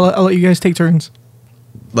time. I'll let you guys take turns,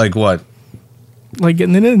 Like what? like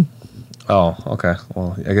getting it in. Oh, okay.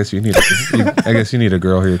 Well, I guess you need. I guess you need a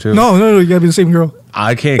girl here too. No, you gotta be the same girl.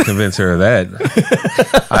 I can't convince her of that.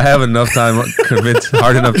 I have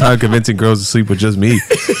hard enough time convincing girls to sleep with just me.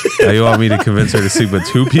 Now you want me to convince her to sleep with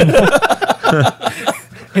 2 people?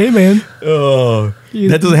 Hey man,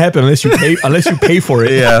 That doesn't happen unless you pay for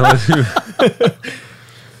it. Yeah.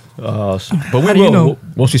 But we How do will you know?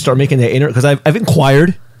 once we start making that because I've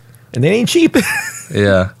inquired, and they ain't cheap.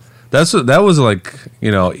 Yeah. That was like,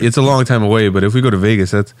 it's a long time away, but if we go to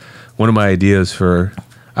Vegas, that's one of my ideas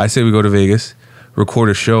I say we go to Vegas, record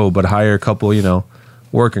a show, but hire a couple,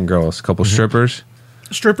 working girls, a couple strippers.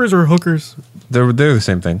 strippers or hookers? They're the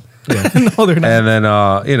same thing. No, they're not. And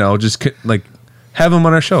then, just like have them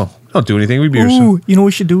on our show. Don't do anything. We'd be your Ooh, you know what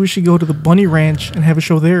we should do? We should go to the Bunny Ranch and have a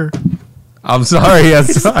show there. I'm sorry.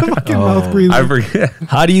 Yes, Fucking mouth breather. I forget.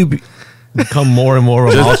 How do you become more and more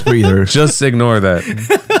of a mouth breather? Just ignore that.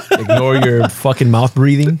 Ignore your fucking mouth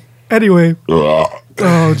breathing. Anyway. Oh,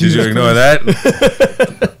 Did Jesus you ignore Christ.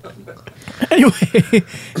 that? Anyway,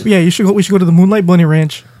 yeah, we should go to the Moonlight Bunny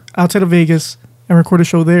Ranch outside of Vegas and record a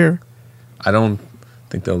show there. I don't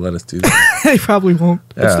think they'll let us do that. They probably won't.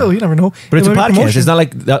 But Yeah. still, you never know. But it's a It might be podcast. promotion. It's not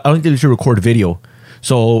like I don't think we should record video.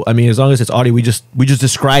 So I mean, as long as it's audio, we just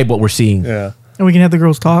describe what we're seeing. Yeah. And we can have the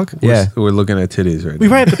girls talk. Yeah. We're looking at titties right We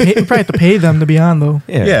now. probably have to pay them to be on though.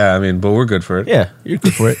 Yeah. Yeah, I mean, but we're good for it. Yeah. You're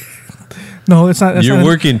good for it. No, it's not. That's You're not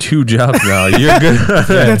working 2 jobs now. You're good.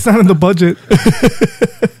 That's not in the budget.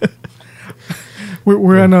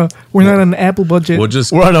 we're not on an Apple budget. We'll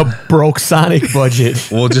just We're on a broke Sonic budget.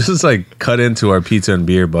 we'll just like cut into our pizza and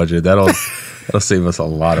beer budget. That'll save us a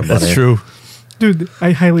lot of money. That's true. Dude,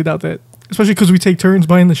 I highly doubt that. Especially because we take turns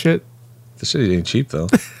buying the shit. The shit ain't cheap though.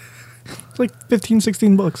 It's like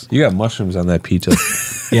 $15-16. You got mushrooms on that pizza.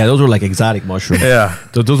 Yeah, those were like exotic mushrooms. Yeah.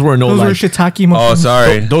 Those were no Those like. were shiitake Oh, mushrooms.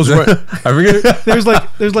 sorry. Those were. I forget.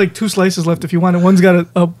 There's like 2 slices left if you want it. One's got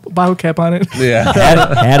a bottle cap on it. Yeah.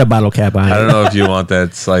 had a bottle cap on it. I don't know if you want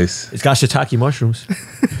that slice. It's got shiitake mushrooms.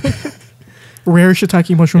 Rare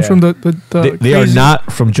shiitake mushrooms Yeah. from the They are crazy-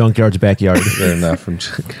 not from Junkyard's backyard. They're not from.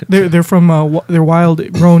 They're from they're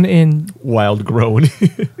wild grown in Wild grown.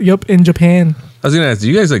 in Japan. I was gonna ask, do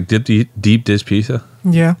you guys like deep dish pizza?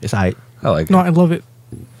 Yeah. It's I. I like No, it. I love it.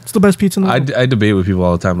 It's the best pizza in the world. I debate with people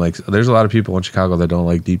all the time. Like, there's a lot of people in Chicago that don't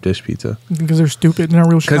like deep dish pizza. Because they're stupid. They're not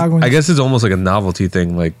real 'Cause Chicagoans. I guess it's almost like a novelty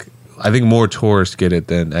thing. Like, I think more tourists get it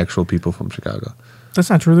than actual people from Chicago. That's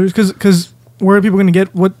not true. Because where are people going to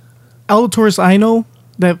get what? All the tourists I know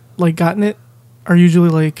that like gotten it are usually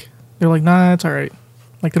like they're like, nah, it's all right.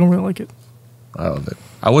 Like they don't really like it. I love it.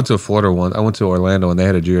 I went to Florida once. I went to Orlando and they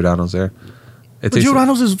had a Giordano's there. It But tasted-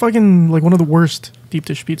 Giordano's is fucking like one of the worst deep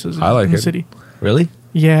dish pizzas I like in the it. city. Really?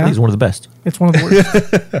 Yeah, He's one of the best. it's one of the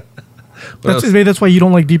worst. What else? That's why you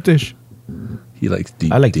don't like deep dish. He likes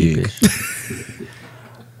deep. I like deep dick. dish.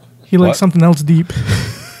 He likes What? something else deep.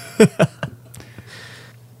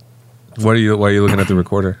 Why are you looking at the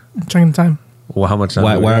recorder? Checking the time. Well, how much time?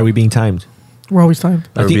 Why do are got? we being timed? We're always timed.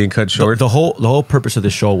 Are we I think being cut short? The whole purpose of the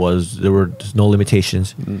show was there were no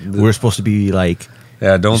limitations. We were supposed to be like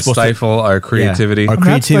Yeah, don't supposed to- stifle our creativity. Our I'm not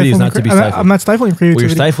creativity is stifling not to be I'm stifled. I'm not stifling Well, creativity.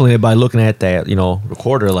 you're stifling it by looking at that,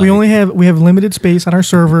 recorder. Like we have limited space on our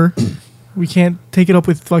server. We can't take it up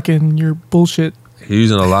with fucking your bullshit. You're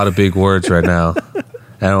using a lot of big words right now.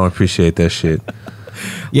 I don't appreciate that shit.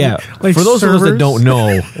 yeah. like For those of us that servers? don't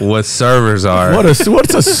know, What servers are?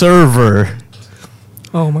 what's a server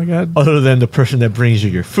Oh my god. other than the person that brings you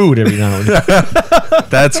your food every now and then?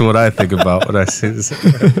 That's what I think about when I see this.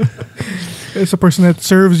 It's a person that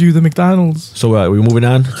serves you the McDonald's. So we're moving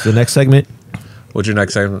on to the next segment. What's your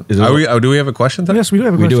next segment? Is it- Do we have a question today? Yes, we do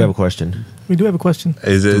have a We question. do have a question. We do have a question.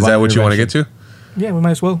 Is that what you want to get to? Yeah, we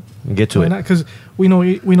might as well. Get to Why it. not? Because we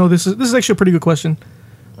know this is actually a pretty good question.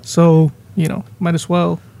 So might as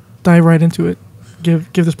well dive right into it.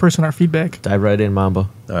 Give this person our feedback. Dive right in, Mamba.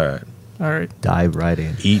 All right. All right. Dive right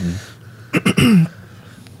in. Eating.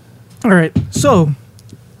 All right. So,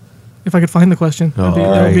 if I could find the question, Oh,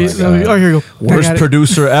 that'd be, my God. oh, here you go. I Worst got it.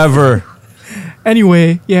 producer ever.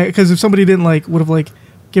 Anyway, yeah, because if somebody didn't would have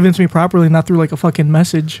given it to me properly, not through a fucking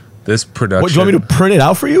message. This production. What, do you want me to print it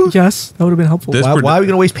out for you? Yes, that would have been helpful. This- Why are we going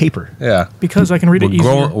to waste paper? Yeah. Because I can read it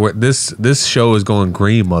easier. This show is going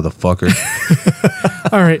green, motherfucker.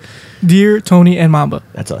 All right, dear Tony and Mamba,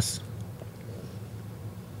 That's us.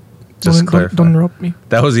 Just clarify. don't interrupt me.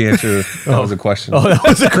 That was the answer. That was a question. Oh, that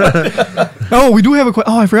was a Oh, we do have a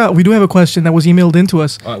question. Oh, I forgot. We do have a question that was emailed into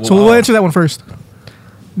us. So we'll answer that one first.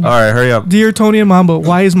 All right, hurry up. Dear Tony and Mamba,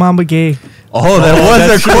 why is Mamba gay? Oh, that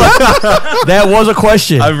was a question. that was a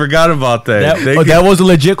question. I forgot about that. That was a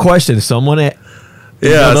legit question. Someone emailed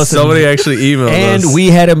Yeah, us somebody actually emailed and us. we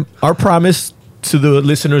had our promise to the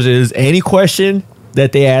listeners is any question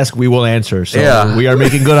that they ask, we will answer. So Yeah. we are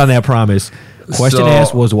making good on that promise. Question So-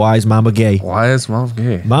 asked was, why is Mamba gay? Why is mom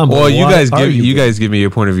gay? Mamba, well, you why guys are give you you gay? guys give me your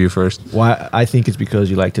point of view first. Why? I think it's because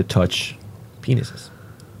you like to touch penises.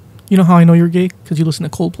 You know how I know you're gay? Because you listen to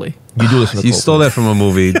Coldplay. You do listen to You Coldplay. stole that from a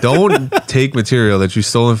movie. Don't take material that you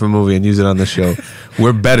stolen from a movie and use it on the show.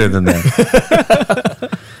 We're better than that.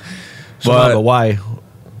 So, but- Mamba, why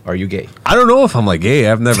are you gay? I don't know if I'm gay.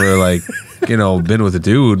 I've never been with a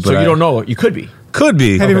dude. But So you I don't know. You could be. Could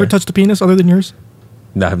be. Have you ever touched a penis other than yours?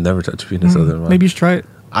 No, I've never touched a penis other than mine. Maybe you should try it.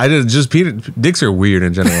 I just dicks are weird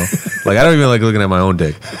in general. I don't even like looking at my own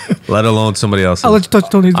dick, let alone somebody else's. I'll let you touch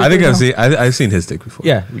Tony's dick I think right I've now. seen I've seen his dick before.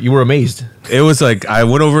 Yeah, you were amazed. It was like I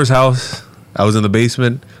went over his house I was in the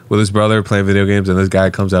basement with his brother playing video games, and this guy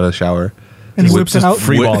comes out of the shower And he whips it out.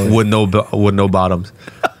 free balling. with no bottoms.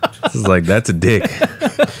 It's like, that's a dick.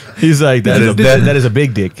 He's like, that is a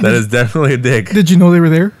big dick. That is definitely a dick. Did you know they were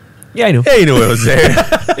there? Yeah, I knew. Hey, you knew it was there.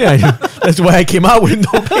 Yeah, I knew. That's why I came out with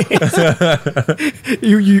no pants.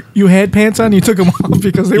 You had pants on. You took them off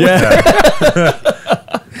because they were. Yeah,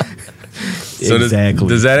 So exactly.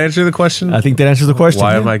 Does that answer the question? I think that answers the question.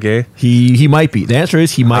 Why yeah. am I gay? He might be. The answer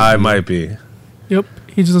is he might. I be. might be. Yep.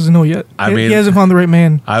 He just doesn't know yet. I He- mean- he hasn't found the right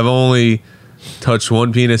man. I've only touched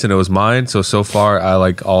one penis, and it was mine. So far, I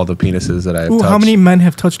like all the penises that I've Ooh, touched. how many men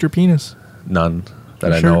have touched your penis? None that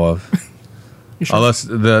You I sure? know of. You sure? Unless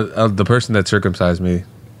the person that circumcised me.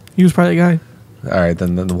 He was probably a guy. All right,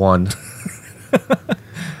 then the one.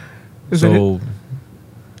 Is that it? So,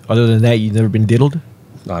 other than that, you've never been diddled?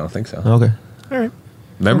 No, I don't think so. Okay. All right.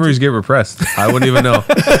 Memories get repressed. I wouldn't even know.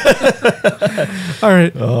 All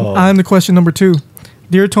right. On to question number 2.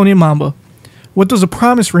 Dear Tony and Mamba, what does a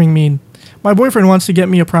promise ring mean? My boyfriend wants to get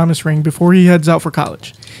me a promise ring before he heads out for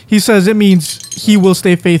college. He says it means he will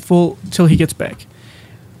stay faithful till he gets back.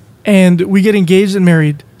 And we get engaged and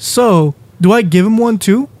married. So, do I give him one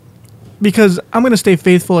too? Because I'm going to stay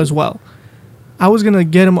faithful as well. I was going to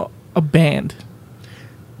get him a band.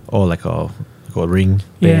 Oh, like a ring?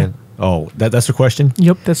 Yeah. Band? Oh, that's the question?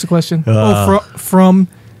 Yep, that's the question. Uh. From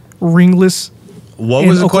Ringless. What In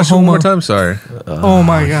was the question one more Oklahoma. time? Sorry. Oh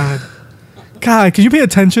my God. God, could you pay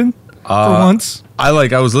attention for once? I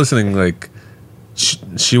was listening. Like,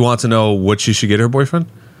 she wants to know what she should get her boyfriend.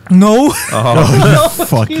 No.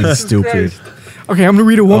 Fucking stupid. Okay, I'm gonna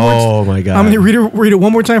read it one more. Oh, my God. I'm gonna read it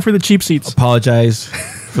one more time for the cheap seats. Apologize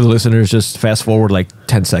for the listeners. Just fast forward like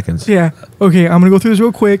 10 seconds. Yeah. Okay, I'm gonna go through this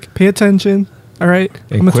real quick. Pay attention. All right.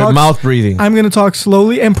 I'm And gonna quit mouth breathing. I'm gonna talk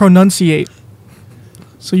slowly and pronunciate,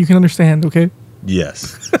 so you can understand. Okay.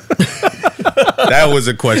 Yes. That was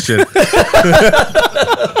a question.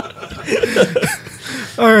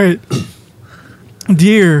 All right.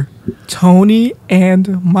 Dear Tony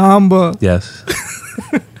and Mamba, Yes.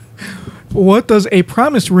 what does a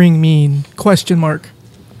promise ring mean? Question mark.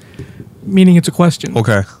 Meaning it's a question.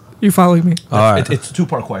 Okay. You following me? All right. It's a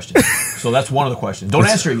 2-part question. So that's one of the questions. Don't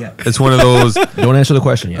answer it yet. It's one of those. Don't answer the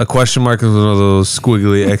question A yet. question mark is one of those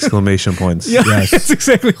squiggly exclamation points. Yeah, Yes. that's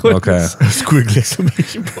exactly what. Okay. Squiggly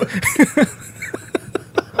exclamation point.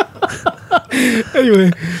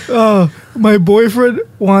 Anyway, my boyfriend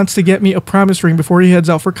wants to get me a promise ring before he heads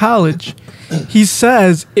out for college. He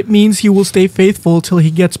says it means he will stay faithful till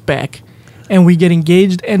he gets back, and we get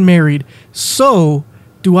engaged and married. So,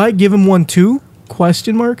 do I give him one too?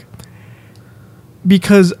 Question mark.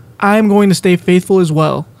 Because I'm going to stay faithful as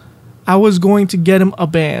well. I was going to get him a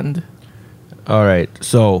band. All right.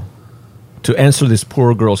 So, to answer this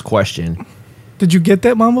poor girl's question, Did you get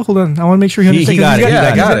that, Mama? Hold on. I want to make sure he He understands. got it.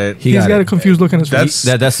 Yeah, I got it. He's got a confused look on his face.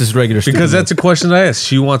 That's that's his regular because stupid that's a question I asked.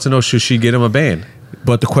 She wants to know, should she get him a band? look.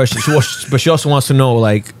 But the question, but she also wants to know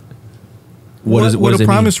like what does What it a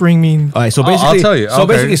promise ring mean? All right, so I'll basically, tell you. So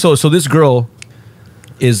Okay. basically, so this girl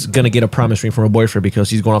is gonna get a promise ring from her boyfriend because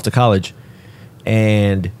he's going off to college,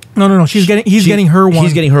 and No. He's getting her one.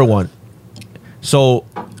 He's getting her one. So, all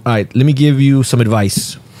right, let me give you some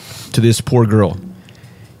advice to this poor girl.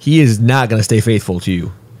 He is not gonna stay faithful to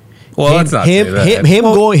you. Well, let's not say that.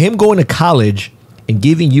 him going to college and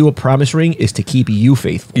giving you a promise ring is to keep you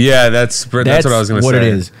faithful. Yeah, that's what I was going to say. What it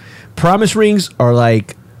is. Promise rings are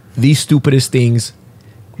like the stupidest things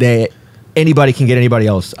that anybody can get anybody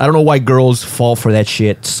else. I don't know why girls fall for that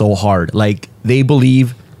shit so hard. Like, they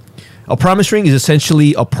believe a promise ring is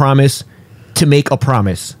essentially a promise to make a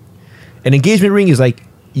promise. An engagement ring is like,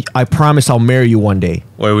 I promise I'll marry you one day.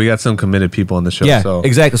 Wait, we got some committed people on the show. Yeah, so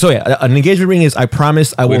exactly. So yeah, an engagement ring is I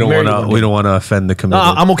promise I we will don't marry want you to. one day. We don't want to offend the No,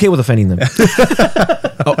 committed. I'm okay with offending them.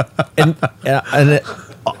 and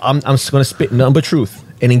I'm just going to spit nothing but truth.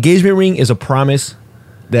 An engagement ring is a promise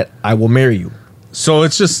that I will marry you. So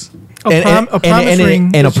it's just A promise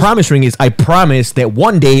ring. And a is just- promise ring is I promise that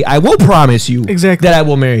one day I will promise you Exactly. that I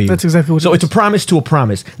will marry you. That's exactly what So it it's a is. promise to a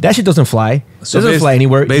promise. That shit doesn't fly. Doesn't fly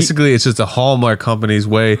anywhere. Basically, it's just a Hallmark company's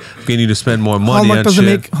way of getting you to spend more money Hallmark on doesn't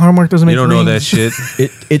shit. make You don't know that rings.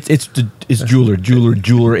 shit. It's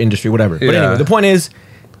jeweler industry, whatever. But Yeah. anyway, the point is,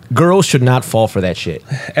 girls should not fall for that shit.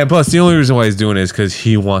 And plus, the only reason why he's doing it is because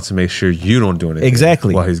he wants to make sure you don't do anything.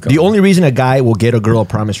 Exactly. While he's gone. The only reason a guy will get a girl a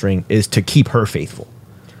promise ring is to keep her faithful.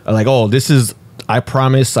 Like, oh, this is, I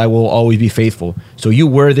promise I will always be faithful. So you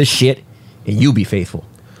wear this shit and you be faithful.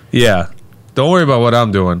 Yeah. Don't worry about what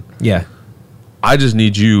I'm doing. Yeah. I just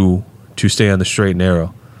need you to stay on the straight and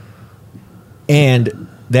narrow. And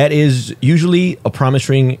that is usually a promise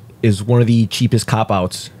ring is one of the cheapest cop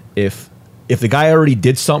outs if if the guy already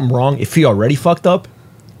did something wrong, if he already fucked up,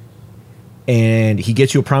 and he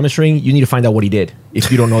gets you a promise ring, you need to find out what he did.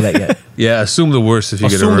 If you don't know that yet, Yeah, assume the worst if you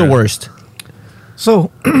get assume a the ring. worst.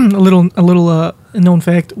 So a little known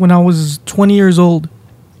fact: when I was 20 years old,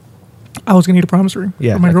 I was gonna need a promise ring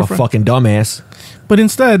Yeah, for my like girlfriend. a fucking dumbass. But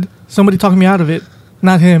instead, somebody talked me out of it.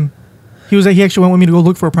 Not him. He actually went with me to go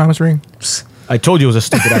look for a promise ring. I told you it was a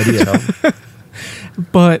stupid idea,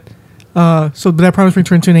 But so that promise ring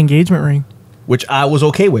turned into an engagement ring. which I was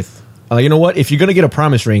okay with. I'm like, you know what? If you're gonna get a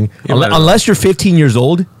promise ring, You might as well. unless you're 15 years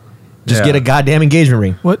old, just Yeah. get a goddamn engagement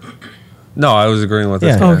ring. What? No, I was agreeing with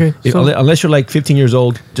this. Yeah. guy. Oh, okay. If- So- unless you're like 15 years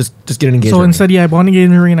old, just get an engagement So ring. instead, yeah, I bought an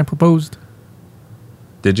engagement ring and I proposed.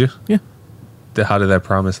 Did you? Yeah. How did that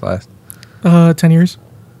promise last? 10 years.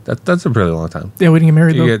 That's a pretty long time. Yeah, we didn't get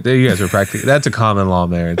married though. You guys are practically. That's a common law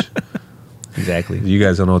marriage. Exactly. You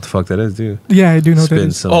guys don't know what the fuck that is, do you? Yeah, I do know what that Spin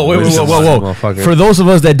is. some Oh, wait, wisdom whoa, on whoa, the whoa. motherfucker. For those of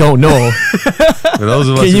us that don't know, For those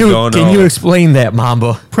of us can who you don't can know, you explain that,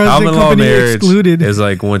 Mamba? President common law company marriage excluded. is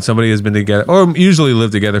like when somebody has been together, or usually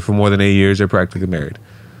lived together for more than 8 years, they're practically married.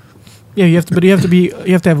 Yeah, you have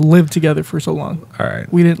to have lived together for so long. All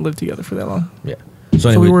right. We didn't live together for that long, Yeah. so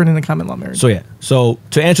anyway, we weren't in a common law marriage. So yeah. So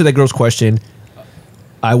to answer that girl's question,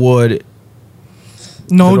 I would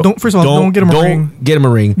no, don't. First of all, don't get him a ring. Get him a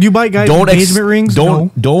ring. Do you buy guys engagement rings?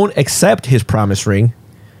 Don't accept his promise ring.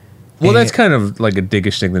 Well, And- that's kind of like a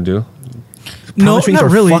dickish thing to do. No, Promise rings not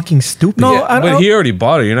are really. fucking stupid. No, Yeah. I But don't. he already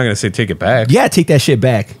bought it. You're not gonna say take it back. Yeah, take that shit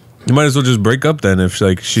back. You might as well just break up then. If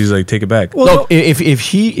like she's like take it back. Well, Look, if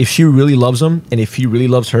she really loves him and if he really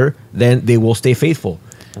loves her, then they will stay faithful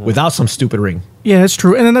without some stupid ring. yeah, that's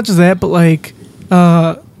true. And then not just that, but like,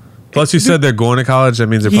 Plus, you said they're going to college. That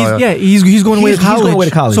means they're probably. he's going away He's to college. going away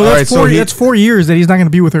to college. So All that's right, so 4 he- that's 4 years that he's not going to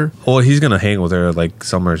be with her. Well, he's gonna hang with her like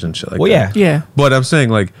summers and shit like Well, that. yeah. Yeah. But I'm saying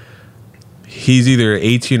like he's either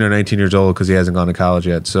 18 or 19 years old because he hasn't gone to college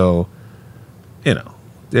yet. So, you know,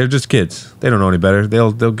 they're just kids. They don't know any better.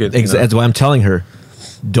 They'll get. You know, That's why I'm telling her,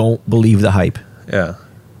 don't believe the hype. yeah.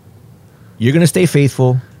 You're gonna stay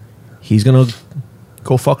faithful. He's gonna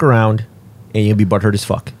go fuck around, and you'll be butthurt as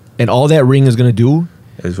fuck. And all that ring is gonna do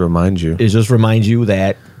Is remind you. is just remind you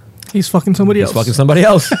that He's fucking somebody he's else. fucking somebody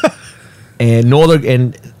else. and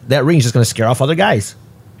that ring is just gonna scare off other guys.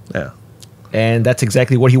 Yeah. And that's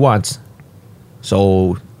exactly what he wants.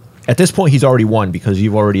 So at this point, he's already won because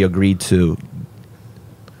you've already agreed to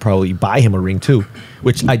probably buy him a ring too,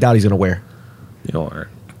 which I doubt he's gonna wear. You know. Or,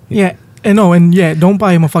 Yeah. And no, and yeah, don't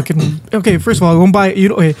buy him a fucking. Okay, first of all, don't buy you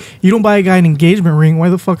don't buy a guy an engagement ring. Why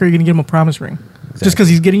the fuck are you gonna get him a promise ring? Just because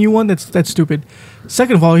he's getting you one? That's stupid.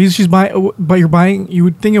 Second of all, she's buying, but you're buying. You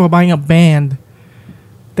would think about buying a band.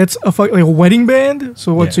 That's like a wedding band.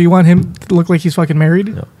 So what? Yeah. So you want him to look like he's fucking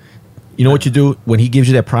married? No. You know what you do when he gives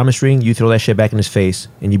you that promise ring? You throw that shit back in his face,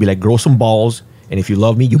 and you be like, "Grow some balls." And if you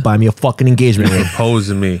love me, you buy me a fucking engagement ring. propose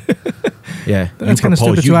to me. Yeah, That's you kinda propose.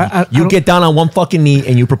 stupid, You, too. I you don't- get down on one fucking knee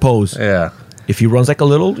and you propose. Yeah. If he runs like a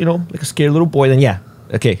little, like a scared little boy, then yeah,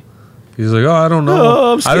 okay. He's like, oh, I don't know.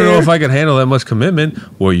 Oh, I'm I don't know scared. if I can handle that much commitment.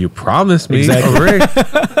 Well, you promised me Exactly. a ring.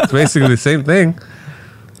 It's basically the same thing.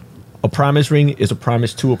 A promise ring is a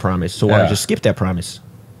promise to a promise. So why Yeah. not just skip that promise?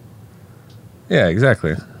 Yeah,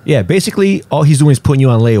 exactly. Yeah, basically all he's doing is putting you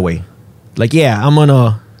on layaway. Like, yeah, I'm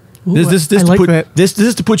gonna Ooh, this I to like put that. this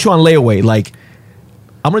is to put you on layaway. Like,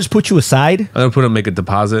 I'm gonna just put you aside, I'm gonna make a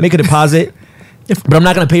deposit. make a deposit, but I'm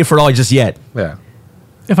not gonna pay for it all just yet. Yeah.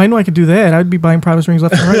 If I knew I could do that, I'd be buying promise rings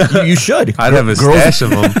left and right. You should. I'd have a stash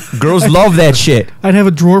of them. Girls love that shit. I'd have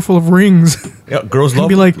a drawer full of rings. Yeah, girls I'd love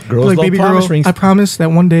be like, girls love baby promise girl, rings. I promise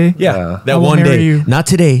that one day. yeah, Yeah. I that will one marry day. you. Not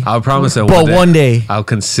today. I'll promise that But one day. I'll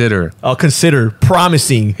consider. I'll consider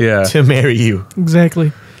promising Yeah. to marry you.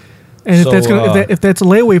 Exactly. And So, if that's if that's a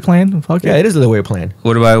layaway plan, then fuck Yeah, it. it is the way plan.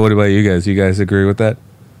 What about you guys? You guys agree with that?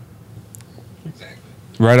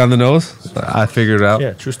 Right on the nose? I figured it out.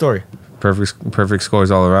 Yeah, true story. Perfect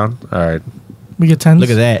scores all around. All right. We get 10s.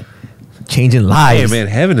 Look at that. Changing Hey lives. man,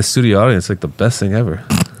 having a studio audience is like the best thing ever.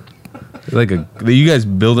 You guys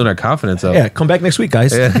building our confidence up. Yeah, come back next week,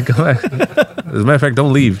 guys. Yeah, come back. As a matter of fact,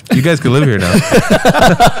 don't leave. You guys can live here now.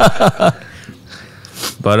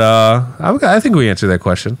 But I think we answered that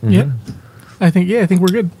question. Yeah. I think we're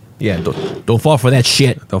good. Yeah, don't fall for that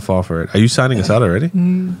shit. Don't fall for it. Are you signing us out already?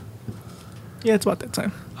 Yeah, it's about that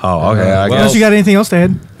time. Oh, okay. I well- Unless guess. you got anything else to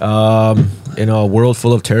add. In a world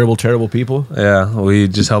full of terrible, terrible people. Yeah, we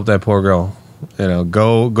just helped that poor girl. You know,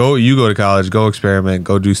 go. You go to college. Go experiment.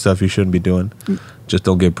 Go do stuff you shouldn't be doing. Just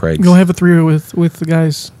don't get pregs. Go have a 3-way with the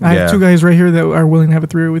guys. I Yeah. have 2 guys right here that are willing to have a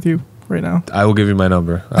 3-way with you right now. I will give you my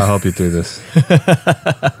number. I'll help you through this.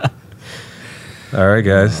 All right,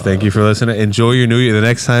 guys. Thank you for listening. Enjoy your new year. The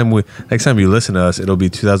next time you listen to us, it'll be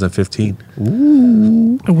 2015.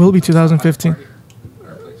 It will be 2015.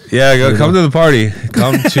 Yeah, come to the party.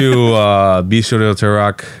 Come to Bistro del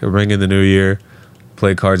Turok. Ring in the new year.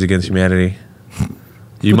 Play Cards Against Humanity.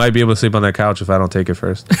 You might be able to sleep on that couch if I don't take it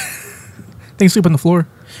first. They can sleep on the floor.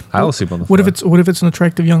 I will sleep on the floor. What if it's an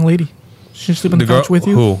attractive young lady? She sleep on the couch with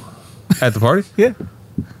you? Who? At the party? Yeah.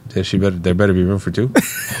 Yeah, there better be room for two.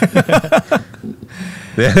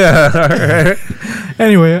 Yeah.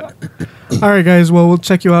 Anyway, all right, guys. Well, we'll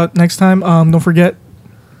check you out next time. Don't forget,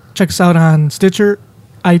 check us out on Stitcher,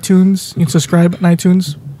 iTunes. You can subscribe on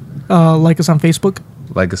iTunes. Like us on Facebook.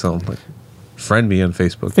 Like us on, friend me on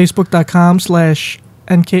Facebook.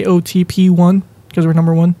 Facebook.com/NKOTP1 because we're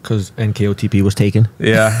number one. Because NKOTP was taken.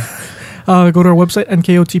 Yeah. Go to our website,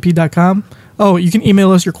 nkotp.com. Oh, you can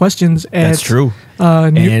email us your questions at... That's true.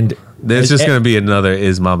 And There's just going to be another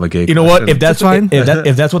Is Mama Gay you know what? question. If that's fine.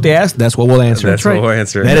 if that's what they ask, that's what we'll answer. That's right. what we'll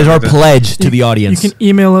answer. That is our pledge to the audience. you can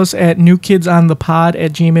email us at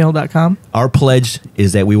newkidsonthepod@gmail.com. Our pledge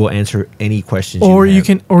is that we will answer any questions Or you you have.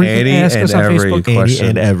 can ask us on Facebook. Any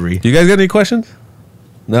and every. Do you guys got any questions?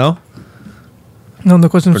 No? No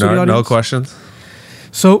questions for the Bernard, audience. no questions?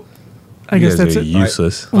 So, I You guess guys that's are it.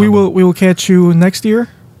 useless. We will catch you next year.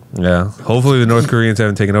 Yeah. Hopefully the North Koreans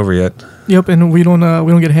haven't taken over yet. Yep, and we don't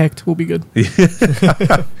get hacked. We'll be good. Take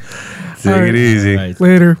right. it easy. All right.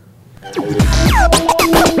 Later.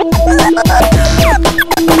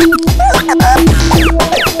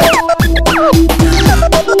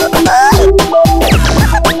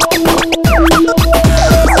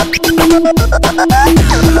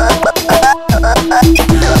 Bye.